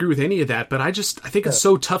don't disagree with any of that, but I think it's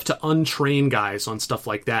so tough to untrain guys on stuff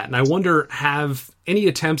like that. And I wonder, have any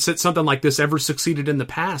attempts at something like this ever succeeded in the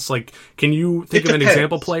past? Like, can you think of an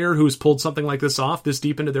example player who's pulled something like this off this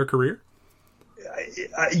deep into their career?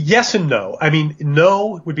 Yes and no. I mean,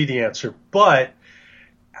 no would be the answer, but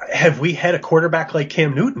have we had a quarterback like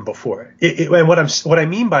Cam Newton before? And what I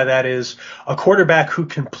mean by that is a quarterback who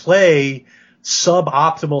can play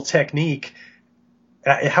suboptimal technique.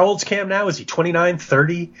 How old's Cam now? Is he 29,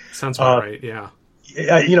 30? Sounds about right, yeah.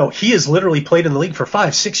 He has literally played in the league for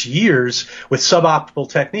 5-6 years with suboptimal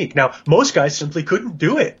technique. Now, most guys simply couldn't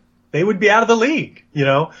do it. They would be out of the league,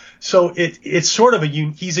 So it's sort of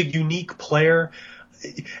he's a unique player.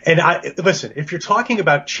 And listen, if you're talking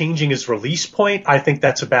about changing his release point, I think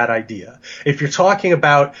that's a bad idea. If you're talking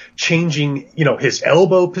about changing, his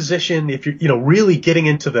elbow position, if you're, really getting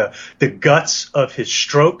into the guts of his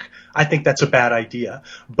stroke, I think that's a bad idea.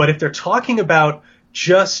 But if they're talking about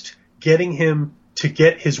just getting him to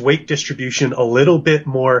get his weight distribution a little bit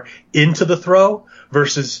more into the throw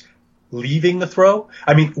versus leaving the throw.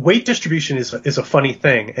 I mean, weight distribution is a funny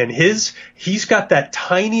thing. And he's got that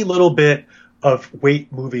tiny little bit of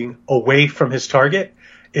weight moving away from his target.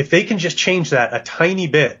 If they can just change that a tiny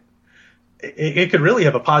bit, it could really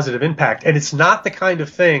have a positive impact. And it's not the kind of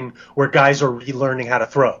thing where guys are relearning how to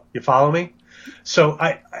throw. You follow me? So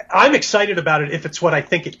I'm excited about it if it's what I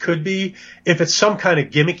think it could be. If it's some kind of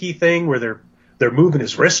gimmicky thing where they're moving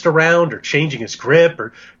his wrist around or changing his grip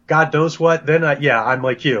or God knows what, then I'm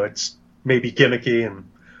like you. It's maybe gimmicky and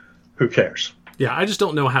who cares? Yeah, I just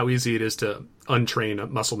don't know how easy it is to untrain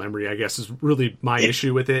muscle memory, I guess, is really my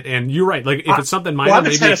issue with it. And you're right. Like, if it's something minor,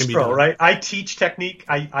 maybe it can be done. Right? I teach technique.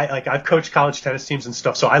 I've coached college tennis teams and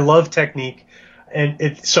stuff, so I love technique.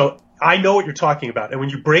 And so I know what you're talking about. And when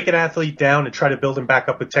you break an athlete down and try to build him back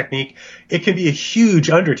up with technique, it can be a huge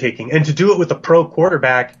undertaking. And to do it with a pro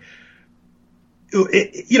quarterback,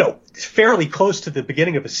 fairly close to the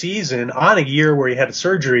beginning of a season on a year where he had a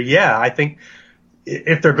surgery, I think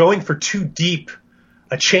if they're going for too deep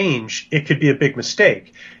a change, it could be a big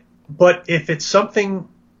mistake. But if it's something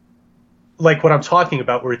like what I'm talking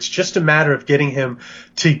about, where it's just a matter of getting him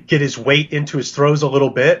to get his weight into his throws a little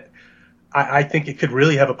bit, I think it could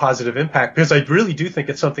really have a positive impact, because I really do think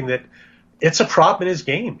it's something that it's a prop in his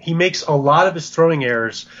game. He makes a lot of his throwing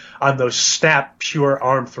errors on those snap, pure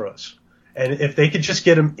arm throws. And if they could just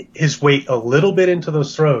get his weight a little bit into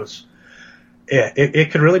those throws,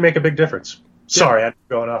 it could really make a big difference. Sorry, I'm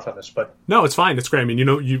going off on this, but no, it's fine. It's great. I mean,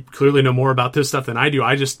 you clearly know more about this stuff than I do.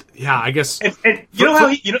 I just, I guess. And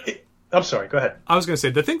I'm sorry. Go ahead. I was going to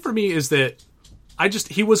say the thing for me is that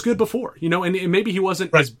he was good before, and maybe he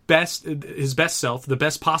wasn't his best self, the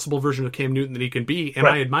best possible version of Cam Newton that he can be. And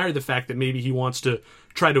I admire the fact that maybe he wants to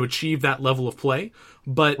try to achieve that level of play.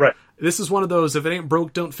 But this is one of those, if it ain't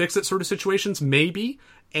broke, don't fix it sort of situations, maybe.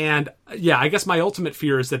 And I guess my ultimate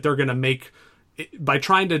fear is that they're going to make, by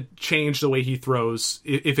trying to change the way he throws,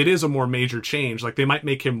 if it is a more major change, like they might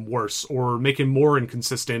make him worse or make him more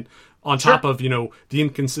inconsistent on top of, the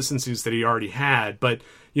inconsistencies that he already had. But,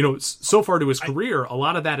 so far to his career, a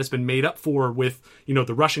lot of that has been made up for with,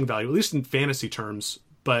 the rushing value, at least in fantasy terms.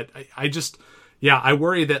 But I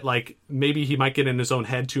worry that like maybe he might get in his own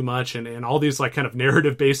head too much and all these like kind of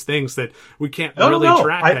narrative based things that we can't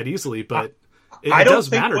track that easily. But it does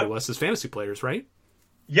matter to us as fantasy players, right?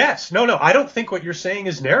 Yes. No. I don't think what you're saying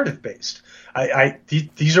is narrative based.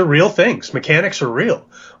 These are real things. Mechanics are real.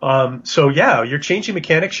 You're changing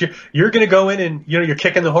mechanics. You're going to go in and, you're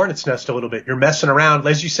kicking the hornet's nest a little bit. You're messing around.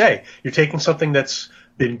 As you say, you're taking something that's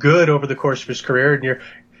been good over the course of his career, and you're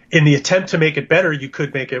in the attempt to make it better, you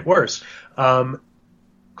could make it worse.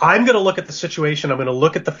 I'm going to look at the situation. I'm going to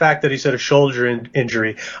look at the fact that he's had a shoulder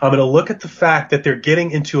injury. I'm going to look at the fact that they're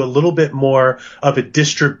getting into a little bit more of a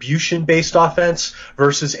distribution-based offense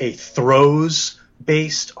versus a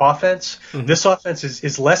throws-based offense. Mm-hmm. This offense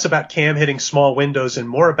is less about Cam hitting small windows and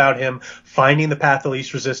more about him finding the path of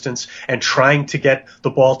least resistance and trying to get the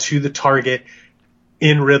ball to the target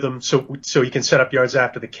in rhythm so he can set up yards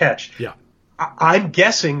after the catch. Yeah. I'm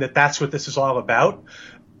guessing that that's what this is all about.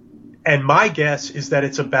 And my guess is that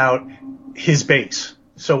it's about his base.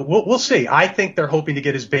 So we'll see. I think they're hoping to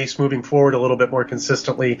get his base moving forward a little bit more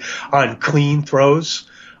consistently on clean throws,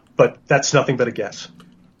 but that's nothing but a guess.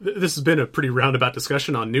 This has been a pretty roundabout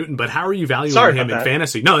discussion on Newton, but how are you valuing him in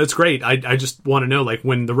fantasy? No, it's great. I just want to know, like,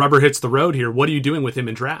 when the rubber hits the road here, what are you doing with him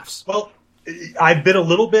in drafts? Well, I've been a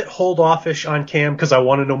little bit hold-offish on Cam because I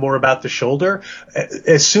want to know more about the shoulder.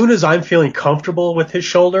 As soon as I'm feeling comfortable with his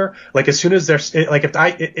shoulder, like as soon as there's like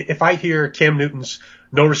if I hear Cam Newton's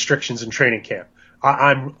no restrictions in training camp,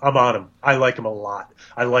 I'm on him. I like him a lot.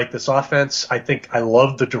 I like this offense. I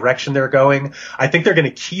love the direction they're going. I think they're going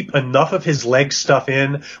to keep enough of his leg stuff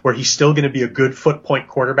in where he's still going to be a good foot point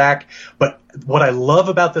quarterback. But what I love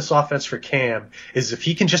about this offense for Cam is if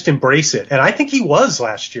he can just embrace it. And I think he was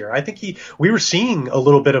last year. I think we were seeing a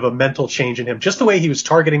little bit of a mental change in him. Just the way he was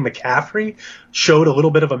targeting McCaffrey showed a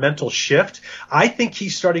little bit of a mental shift. I think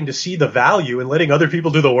he's starting to see the value in letting other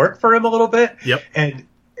people do the work for him a little bit. Yep. And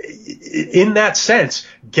in that sense,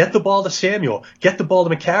 get the ball to Samuel, get the ball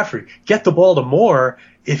to McCaffrey, get the ball to Moore.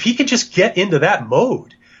 If he can just get into that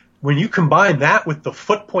mode, when you combine that with the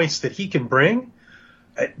foot points that he can bring,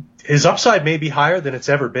 his upside may be higher than it's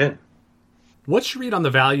ever been. What's your read on the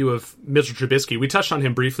value of Mitchell Trubisky? We touched on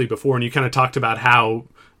him briefly before, and you kind of talked about how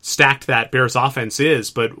stacked that Bears offense is,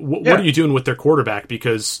 but what are you doing with their quarterback?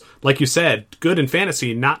 Because, like you said, good in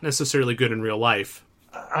fantasy, not necessarily good in real life.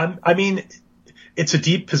 I mean, it's a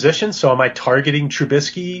deep position, so am I targeting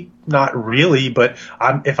Trubisky? Not really, but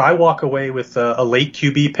if I walk away with a late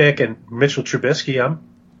QB pick and Mitchell Trubisky,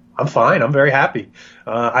 I'm fine. I'm very happy.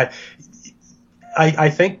 I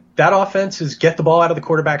think that offense is get the ball out of the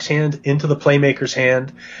quarterback's hand into the playmaker's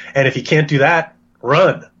hand, and if he can't do that,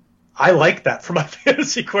 run. I like that for my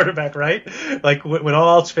fantasy quarterback, right? Like when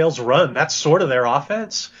all else fails, run. That's sort of their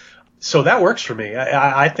offense. So that works for me.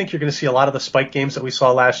 I think you're going to see a lot of the spike games that we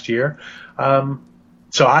saw last year.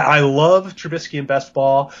 So I love Trubisky in best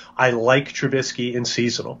ball. I like Trubisky in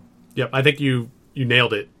seasonal. Yep, I think you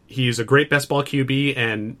nailed it. He's a great best ball QB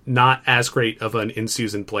and not as great of an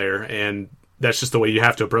in-season player, and that's just the way you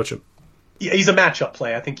have to approach him. Yeah, he's a matchup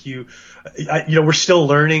play. I think we're still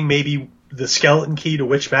learning maybe the skeleton key to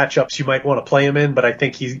which matchups you might want to play him in, but I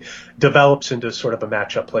think he develops into sort of a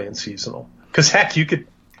matchup play in seasonal. Because heck, you could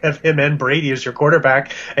have him and Brady as your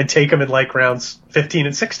quarterback and take him in like rounds 15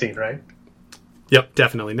 and 16, right? Yep,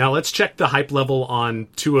 definitely. Now let's check the hype level on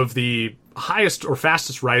two of the highest or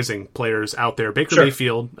fastest rising players out there. Baker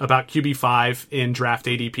Mayfield, about QB5 in draft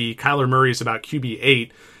ADP. Kyler Murray is about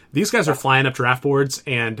QB8. These guys are flying up draft boards,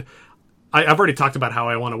 and I've already talked about how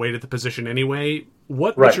I want to wait at the position anyway.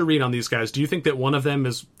 What's your read on these guys? Do you think that one of them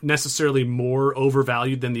is necessarily more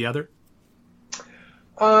overvalued than the other?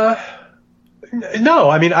 No.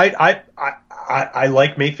 I mean, I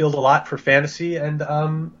like Mayfield a lot for fantasy, and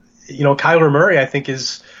Kyler Murray, I think,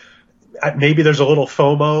 is maybe there's a little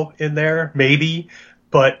FOMO in there, maybe,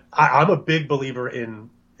 but I'm a big believer in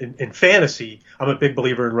fantasy. I'm a big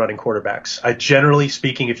believer in running quarterbacks. Generally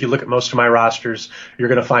speaking, if you look at most of my rosters, you're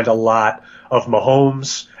going to find a lot of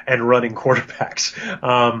Mahomes and running quarterbacks.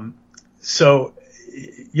 So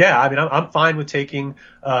yeah, I mean, I'm fine with taking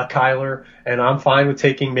Kyler, and I'm fine with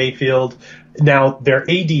taking Mayfield. Now, their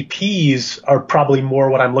ADPs are probably more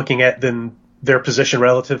what I'm looking at than their position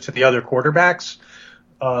relative to the other quarterbacks.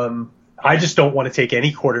 I just don't want to take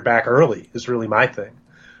any quarterback early is really my thing.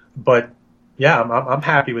 But yeah, I'm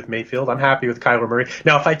happy with Mayfield. I'm happy with Kyler Murray.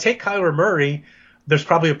 Now, if I take Kyler Murray, there's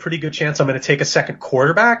probably a pretty good chance I'm going to take a second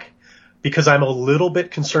quarterback because I'm a little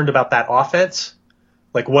bit concerned about that offense.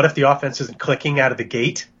 Like, what if the offense isn't clicking out of the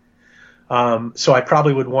gate? So I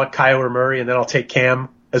probably would want Kyler Murray, and then I'll take Cam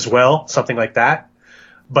as well, something like that.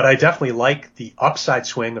 But I definitely like the upside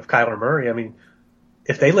swing of Kyler Murray. I mean,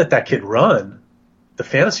 if they let that kid run, the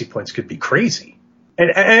fantasy points could be crazy.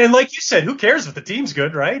 And like you said, who cares if the team's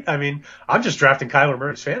good, right? I mean, I'm just drafting Kyler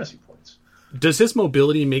Murray's fantasy points. Does his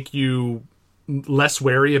mobility make you less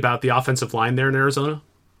wary about the offensive line there in Arizona?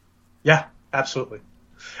 Yeah, absolutely.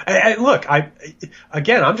 And look, I'm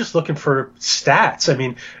just looking for stats. I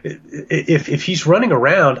mean, if he's running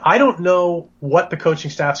around, I don't know what the coaching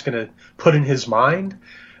staff's going to put in his mind.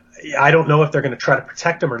 I don't know if they're going to try to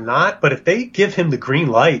protect him or not, but if they give him the green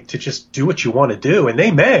light to just do what you want to do, and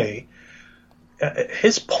they may,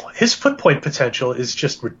 his foot point potential is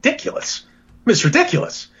just ridiculous. I mean, it's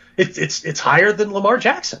ridiculous. It's higher than Lamar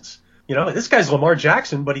Jackson's. This guy's Lamar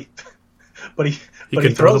Jackson, but he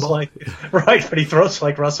throws like right, but he throws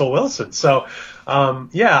like Russell Wilson. So, I'm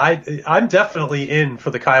definitely in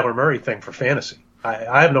for the Kyler Murray thing for fantasy.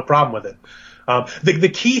 I have no problem with it. The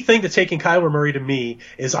key thing to taking Kyler Murray to me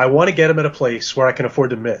is I want to get him at a place where I can afford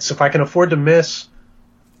to miss. If I can afford to miss,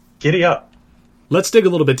 giddy up. Let's dig a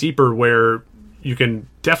little bit deeper where you can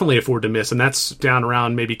definitely afford to miss, and that's down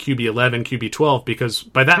around maybe QB 11, QB 12, because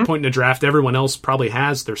by that point in the draft, everyone else probably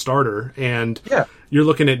has their starter, and you're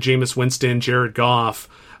looking at Jameis Winston, Jared Goff.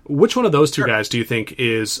 Which one of those two guys do you think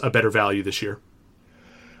is a better value this year?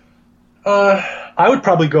 I would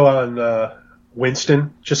probably go on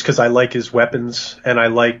Winston, just because I like his weapons, and I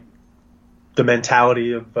like the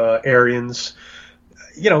mentality of Arians.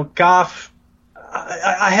 Goff,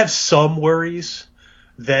 I have some worries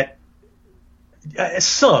that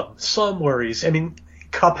some worries. I mean,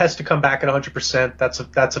 Kupp has to come back at 100%. That's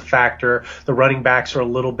a factor. The running backs are a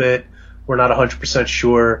little bit. We're not 100%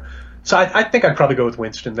 sure. So I think I'd probably go with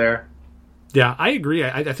Winston there. Yeah, I agree.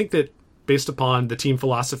 I think that based upon the team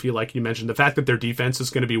philosophy, like you mentioned, the fact that their defense is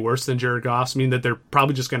going to be worse than Jared Goff's mean that they're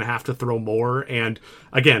probably just going to have to throw more. And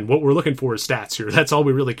again, what we're looking for is stats here. That's all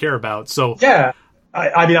we really care about. So yeah.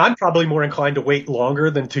 I mean, I'm probably more inclined to wait longer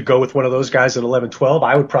than to go with one of those guys at 11-12.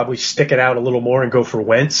 I would probably stick it out a little more and go for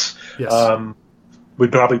Wentz. Yes. Would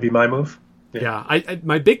probably be my move. Yeah. I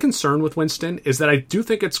my big concern with Winston is that I do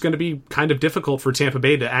think it's going to be kind of difficult for Tampa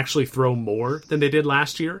Bay to actually throw more than they did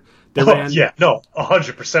last year.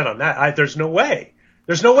 100% on that. There's no way.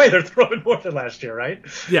 There's no way they're throwing more than last year, right?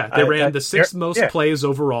 Yeah, they ran the sixth most plays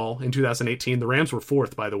overall in 2018. The Rams were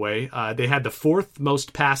fourth, by the way. They had the fourth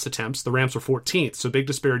most pass attempts. The Rams were 14th, so big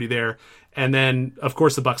disparity there. And then, of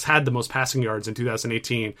course, the Bucs had the most passing yards in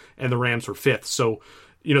 2018, and the Rams were fifth. So,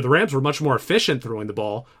 the Rams were much more efficient throwing the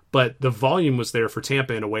ball, but the volume was there for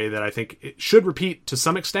Tampa in a way that I think it should repeat to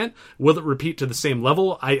some extent. Will it repeat to the same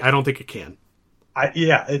level? I don't think it can.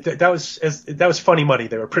 That was funny money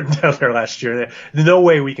they were putting down there last year. There's no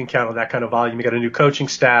way we can count on that kind of volume. You got a new coaching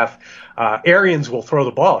staff. Arians will throw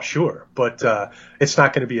the ball, sure, but it's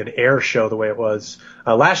not going to be an air show the way it was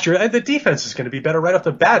last year. And the defense is going to be better right off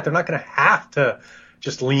the bat. They're not going to have to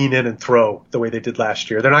just lean in and throw the way they did last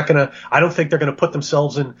year. They're not going to. I don't think they're going to put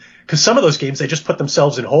themselves in, because some of those games they just put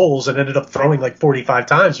themselves in holes and ended up throwing like 45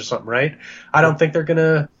 times or something, right? I don't think they're going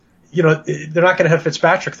to. They're not going to have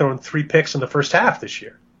Fitzpatrick throwing 3 picks in the first half this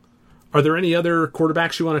year. Are there any other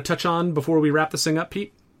quarterbacks you want to touch on before we wrap this thing up,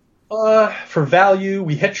 Pete? For value,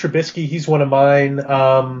 we hit Trubisky. He's one of mine.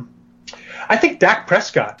 I think Dak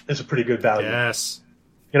Prescott is a pretty good value. Yes.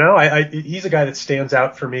 He's a guy that stands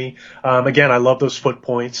out for me. Again, I love those foot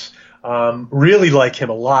points. Really like him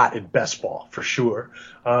a lot in best ball, for sure.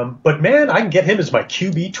 But man, I can get him as my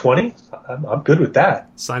QB 20. I'm good with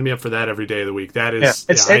that. Sign me up for that every day of the week. That is,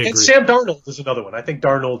 and Sam Darnold is another one. I think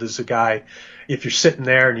Darnold is a guy, if you're sitting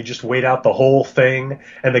there and you just wait out the whole thing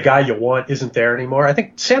and the guy you want isn't there anymore, I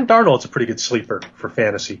think Sam Darnold's a pretty good sleeper for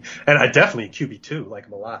fantasy. And I definitely QB2 like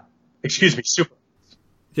him a lot. Excuse me, super.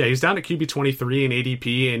 Yeah, he's down to QB 23 in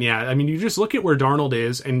ADP, and yeah, I mean, you just look at where Darnold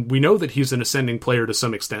is, and we know that he's an ascending player to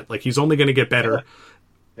some extent. Like, he's only going to get better.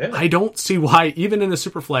 Yeah. I don't see why, even in a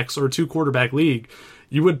superflex or 2-quarterback league,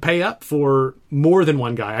 you would pay up for more than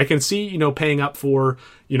one guy. I can see, paying up for,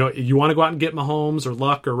 you want to go out and get Mahomes or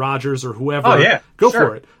Luck or Rodgers or whoever. Oh, yeah. Go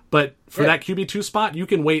for it. But for that QB2 spot, you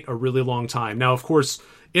can wait a really long time. Now, of course,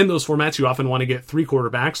 in those formats, you often want to get 3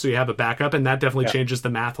 quarterbacks, so you have a backup, and that definitely changes the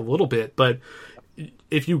math a little bit. But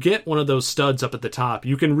if you get one of those studs up at the top,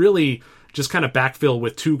 you can really just kind of backfill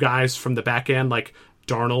with 2 guys from the back end, like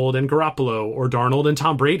Darnold and Garoppolo, or Darnold and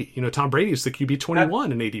Tom Brady. Tom Brady is the QB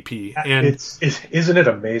 21 in ADP, and isn't it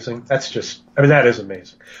amazing? That is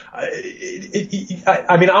amazing.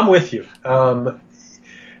 I'm with you. I'm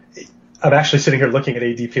actually sitting here looking at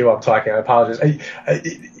ADP while I'm talking. I apologize.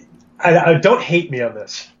 I don't hate me on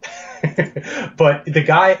this. But the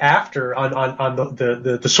guy after on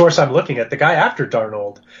the source I'm looking at, the guy after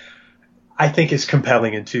Darnold, I think is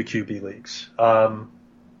compelling in 2 QB leagues.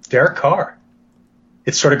 Derek Carr.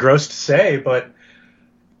 It's sort of gross to say, but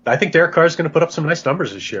I think Derek Carr is going to put up some nice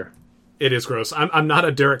numbers this year. It is gross. I'm not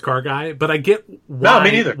a Derek Carr guy, but I get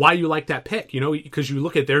why you like that pick. Because you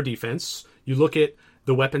look at their defense, you look at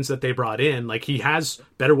the weapons that they brought in. Like, he has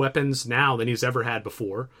better weapons now than he's ever had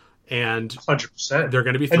before. And 100%. They're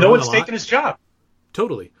going to be throwing, and no one's taking his job.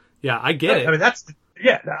 Totally. Yeah, I get it. I mean,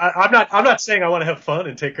 I'm not saying I want to have fun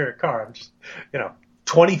and take care of Carr. I'm just,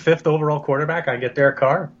 25th overall quarterback, I get Derek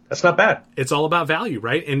Carr. That's not bad. It's all about value,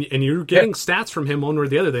 right? And you're getting stats from him one or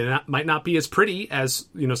the other. They might not be as pretty as,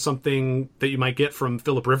 something that you might get from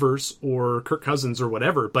Phillip Rivers or Kirk Cousins or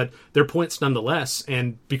whatever, but they're points nonetheless.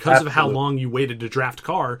 And because of how long you waited to draft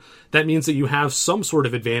Carr, that means that you have some sort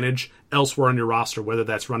of advantage elsewhere on your roster, whether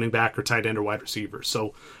that's running back or tight end or wide receiver.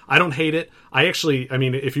 So I don't hate it.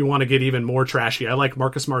 If you want to get even more trashy, I like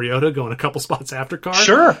Marcus Mariota going a couple spots after Carr.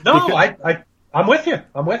 Sure. No, I'm with you.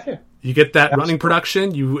 You get that running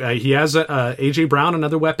production. He has A.J. Brown,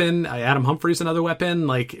 another weapon. Adam Humphries, another weapon.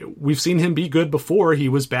 Like, we've seen him be good before. He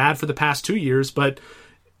was bad for the past 2 years, but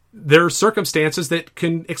there are circumstances that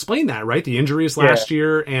can explain that, right? The injuries last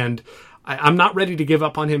year, and I'm not ready to give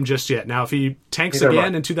up on him just yet. Now, if he tanks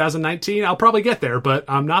again in 2019, I'll probably get there, but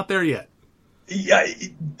I'm not there yet. Yeah,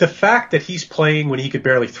 the fact that he's playing when he could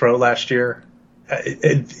barely throw last year,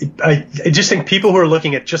 I just think people who are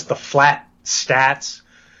looking at just the flat stats,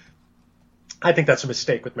 I think that's a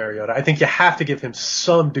mistake with Mariota. I think you have to give him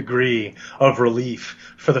some degree of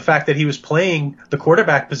relief for the fact that he was playing the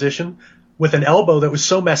quarterback position with an elbow that was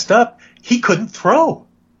so messed up, he couldn't throw.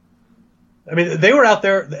 I mean, they were out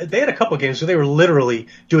there, they had a couple of games where they were literally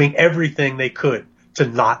doing everything they could to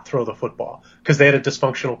not throw the football because they had a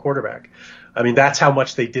dysfunctional quarterback. I mean, that's how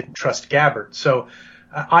much they didn't trust Gabbert. So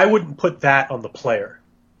I wouldn't put that on the player.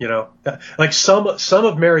 Like some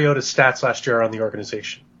of Mariota's stats last year are on the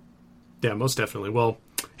organization. Yeah, most definitely. Well,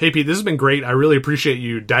 hey, Pete, this has been great. I really appreciate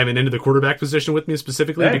you diving into the quarterback position with me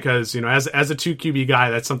specifically because, as a 2 QB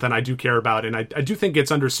guy, that's something I do care about. And I do think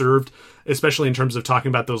it's underserved, especially in terms of talking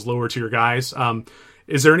about those lower tier guys.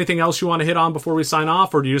 Is there anything else you want to hit on before we sign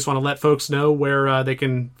off, or do you just want to let folks know where they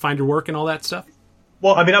can find your work and all that stuff?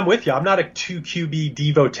 Well, I mean, I'm with you. I'm not a 2 QB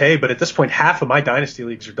devotee, but at this point, half of my dynasty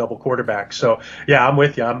leagues are double quarterbacks. So, yeah, I'm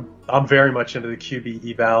with you. I'm very much into the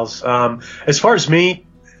QB evals. As far as me,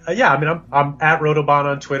 I'm at Rotobahn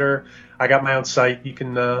on Twitter. I got my own site. You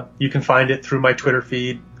can find it through my Twitter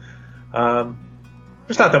feed.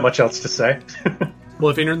 There's not that much else to say.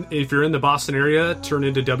 Well, if you're in the Boston area, turn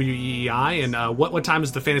into WEEI. And what time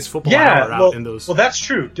is the fantasy football hour out in those? Well, that's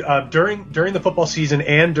true. During the football season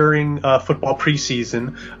and during football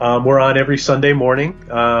preseason, we're on every Sunday morning.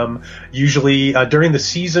 Usually during the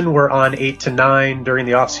season, we're on 8 to 9. During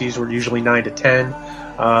the off season, we're usually 9 to 10.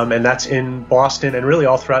 And that's in Boston and really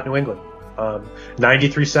all throughout New England.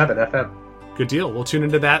 93.7 FM. Good deal. We'll tune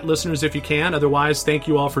into that, listeners, if you can. Otherwise, thank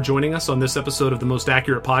you all for joining us on this episode of The Most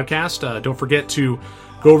Accurate Podcast. Don't forget to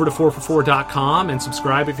go over to 4for4.com and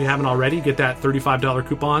subscribe if you haven't already. Get that $35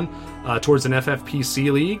 coupon towards an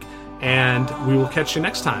FFPC league. And we will catch you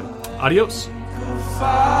next time. Adios.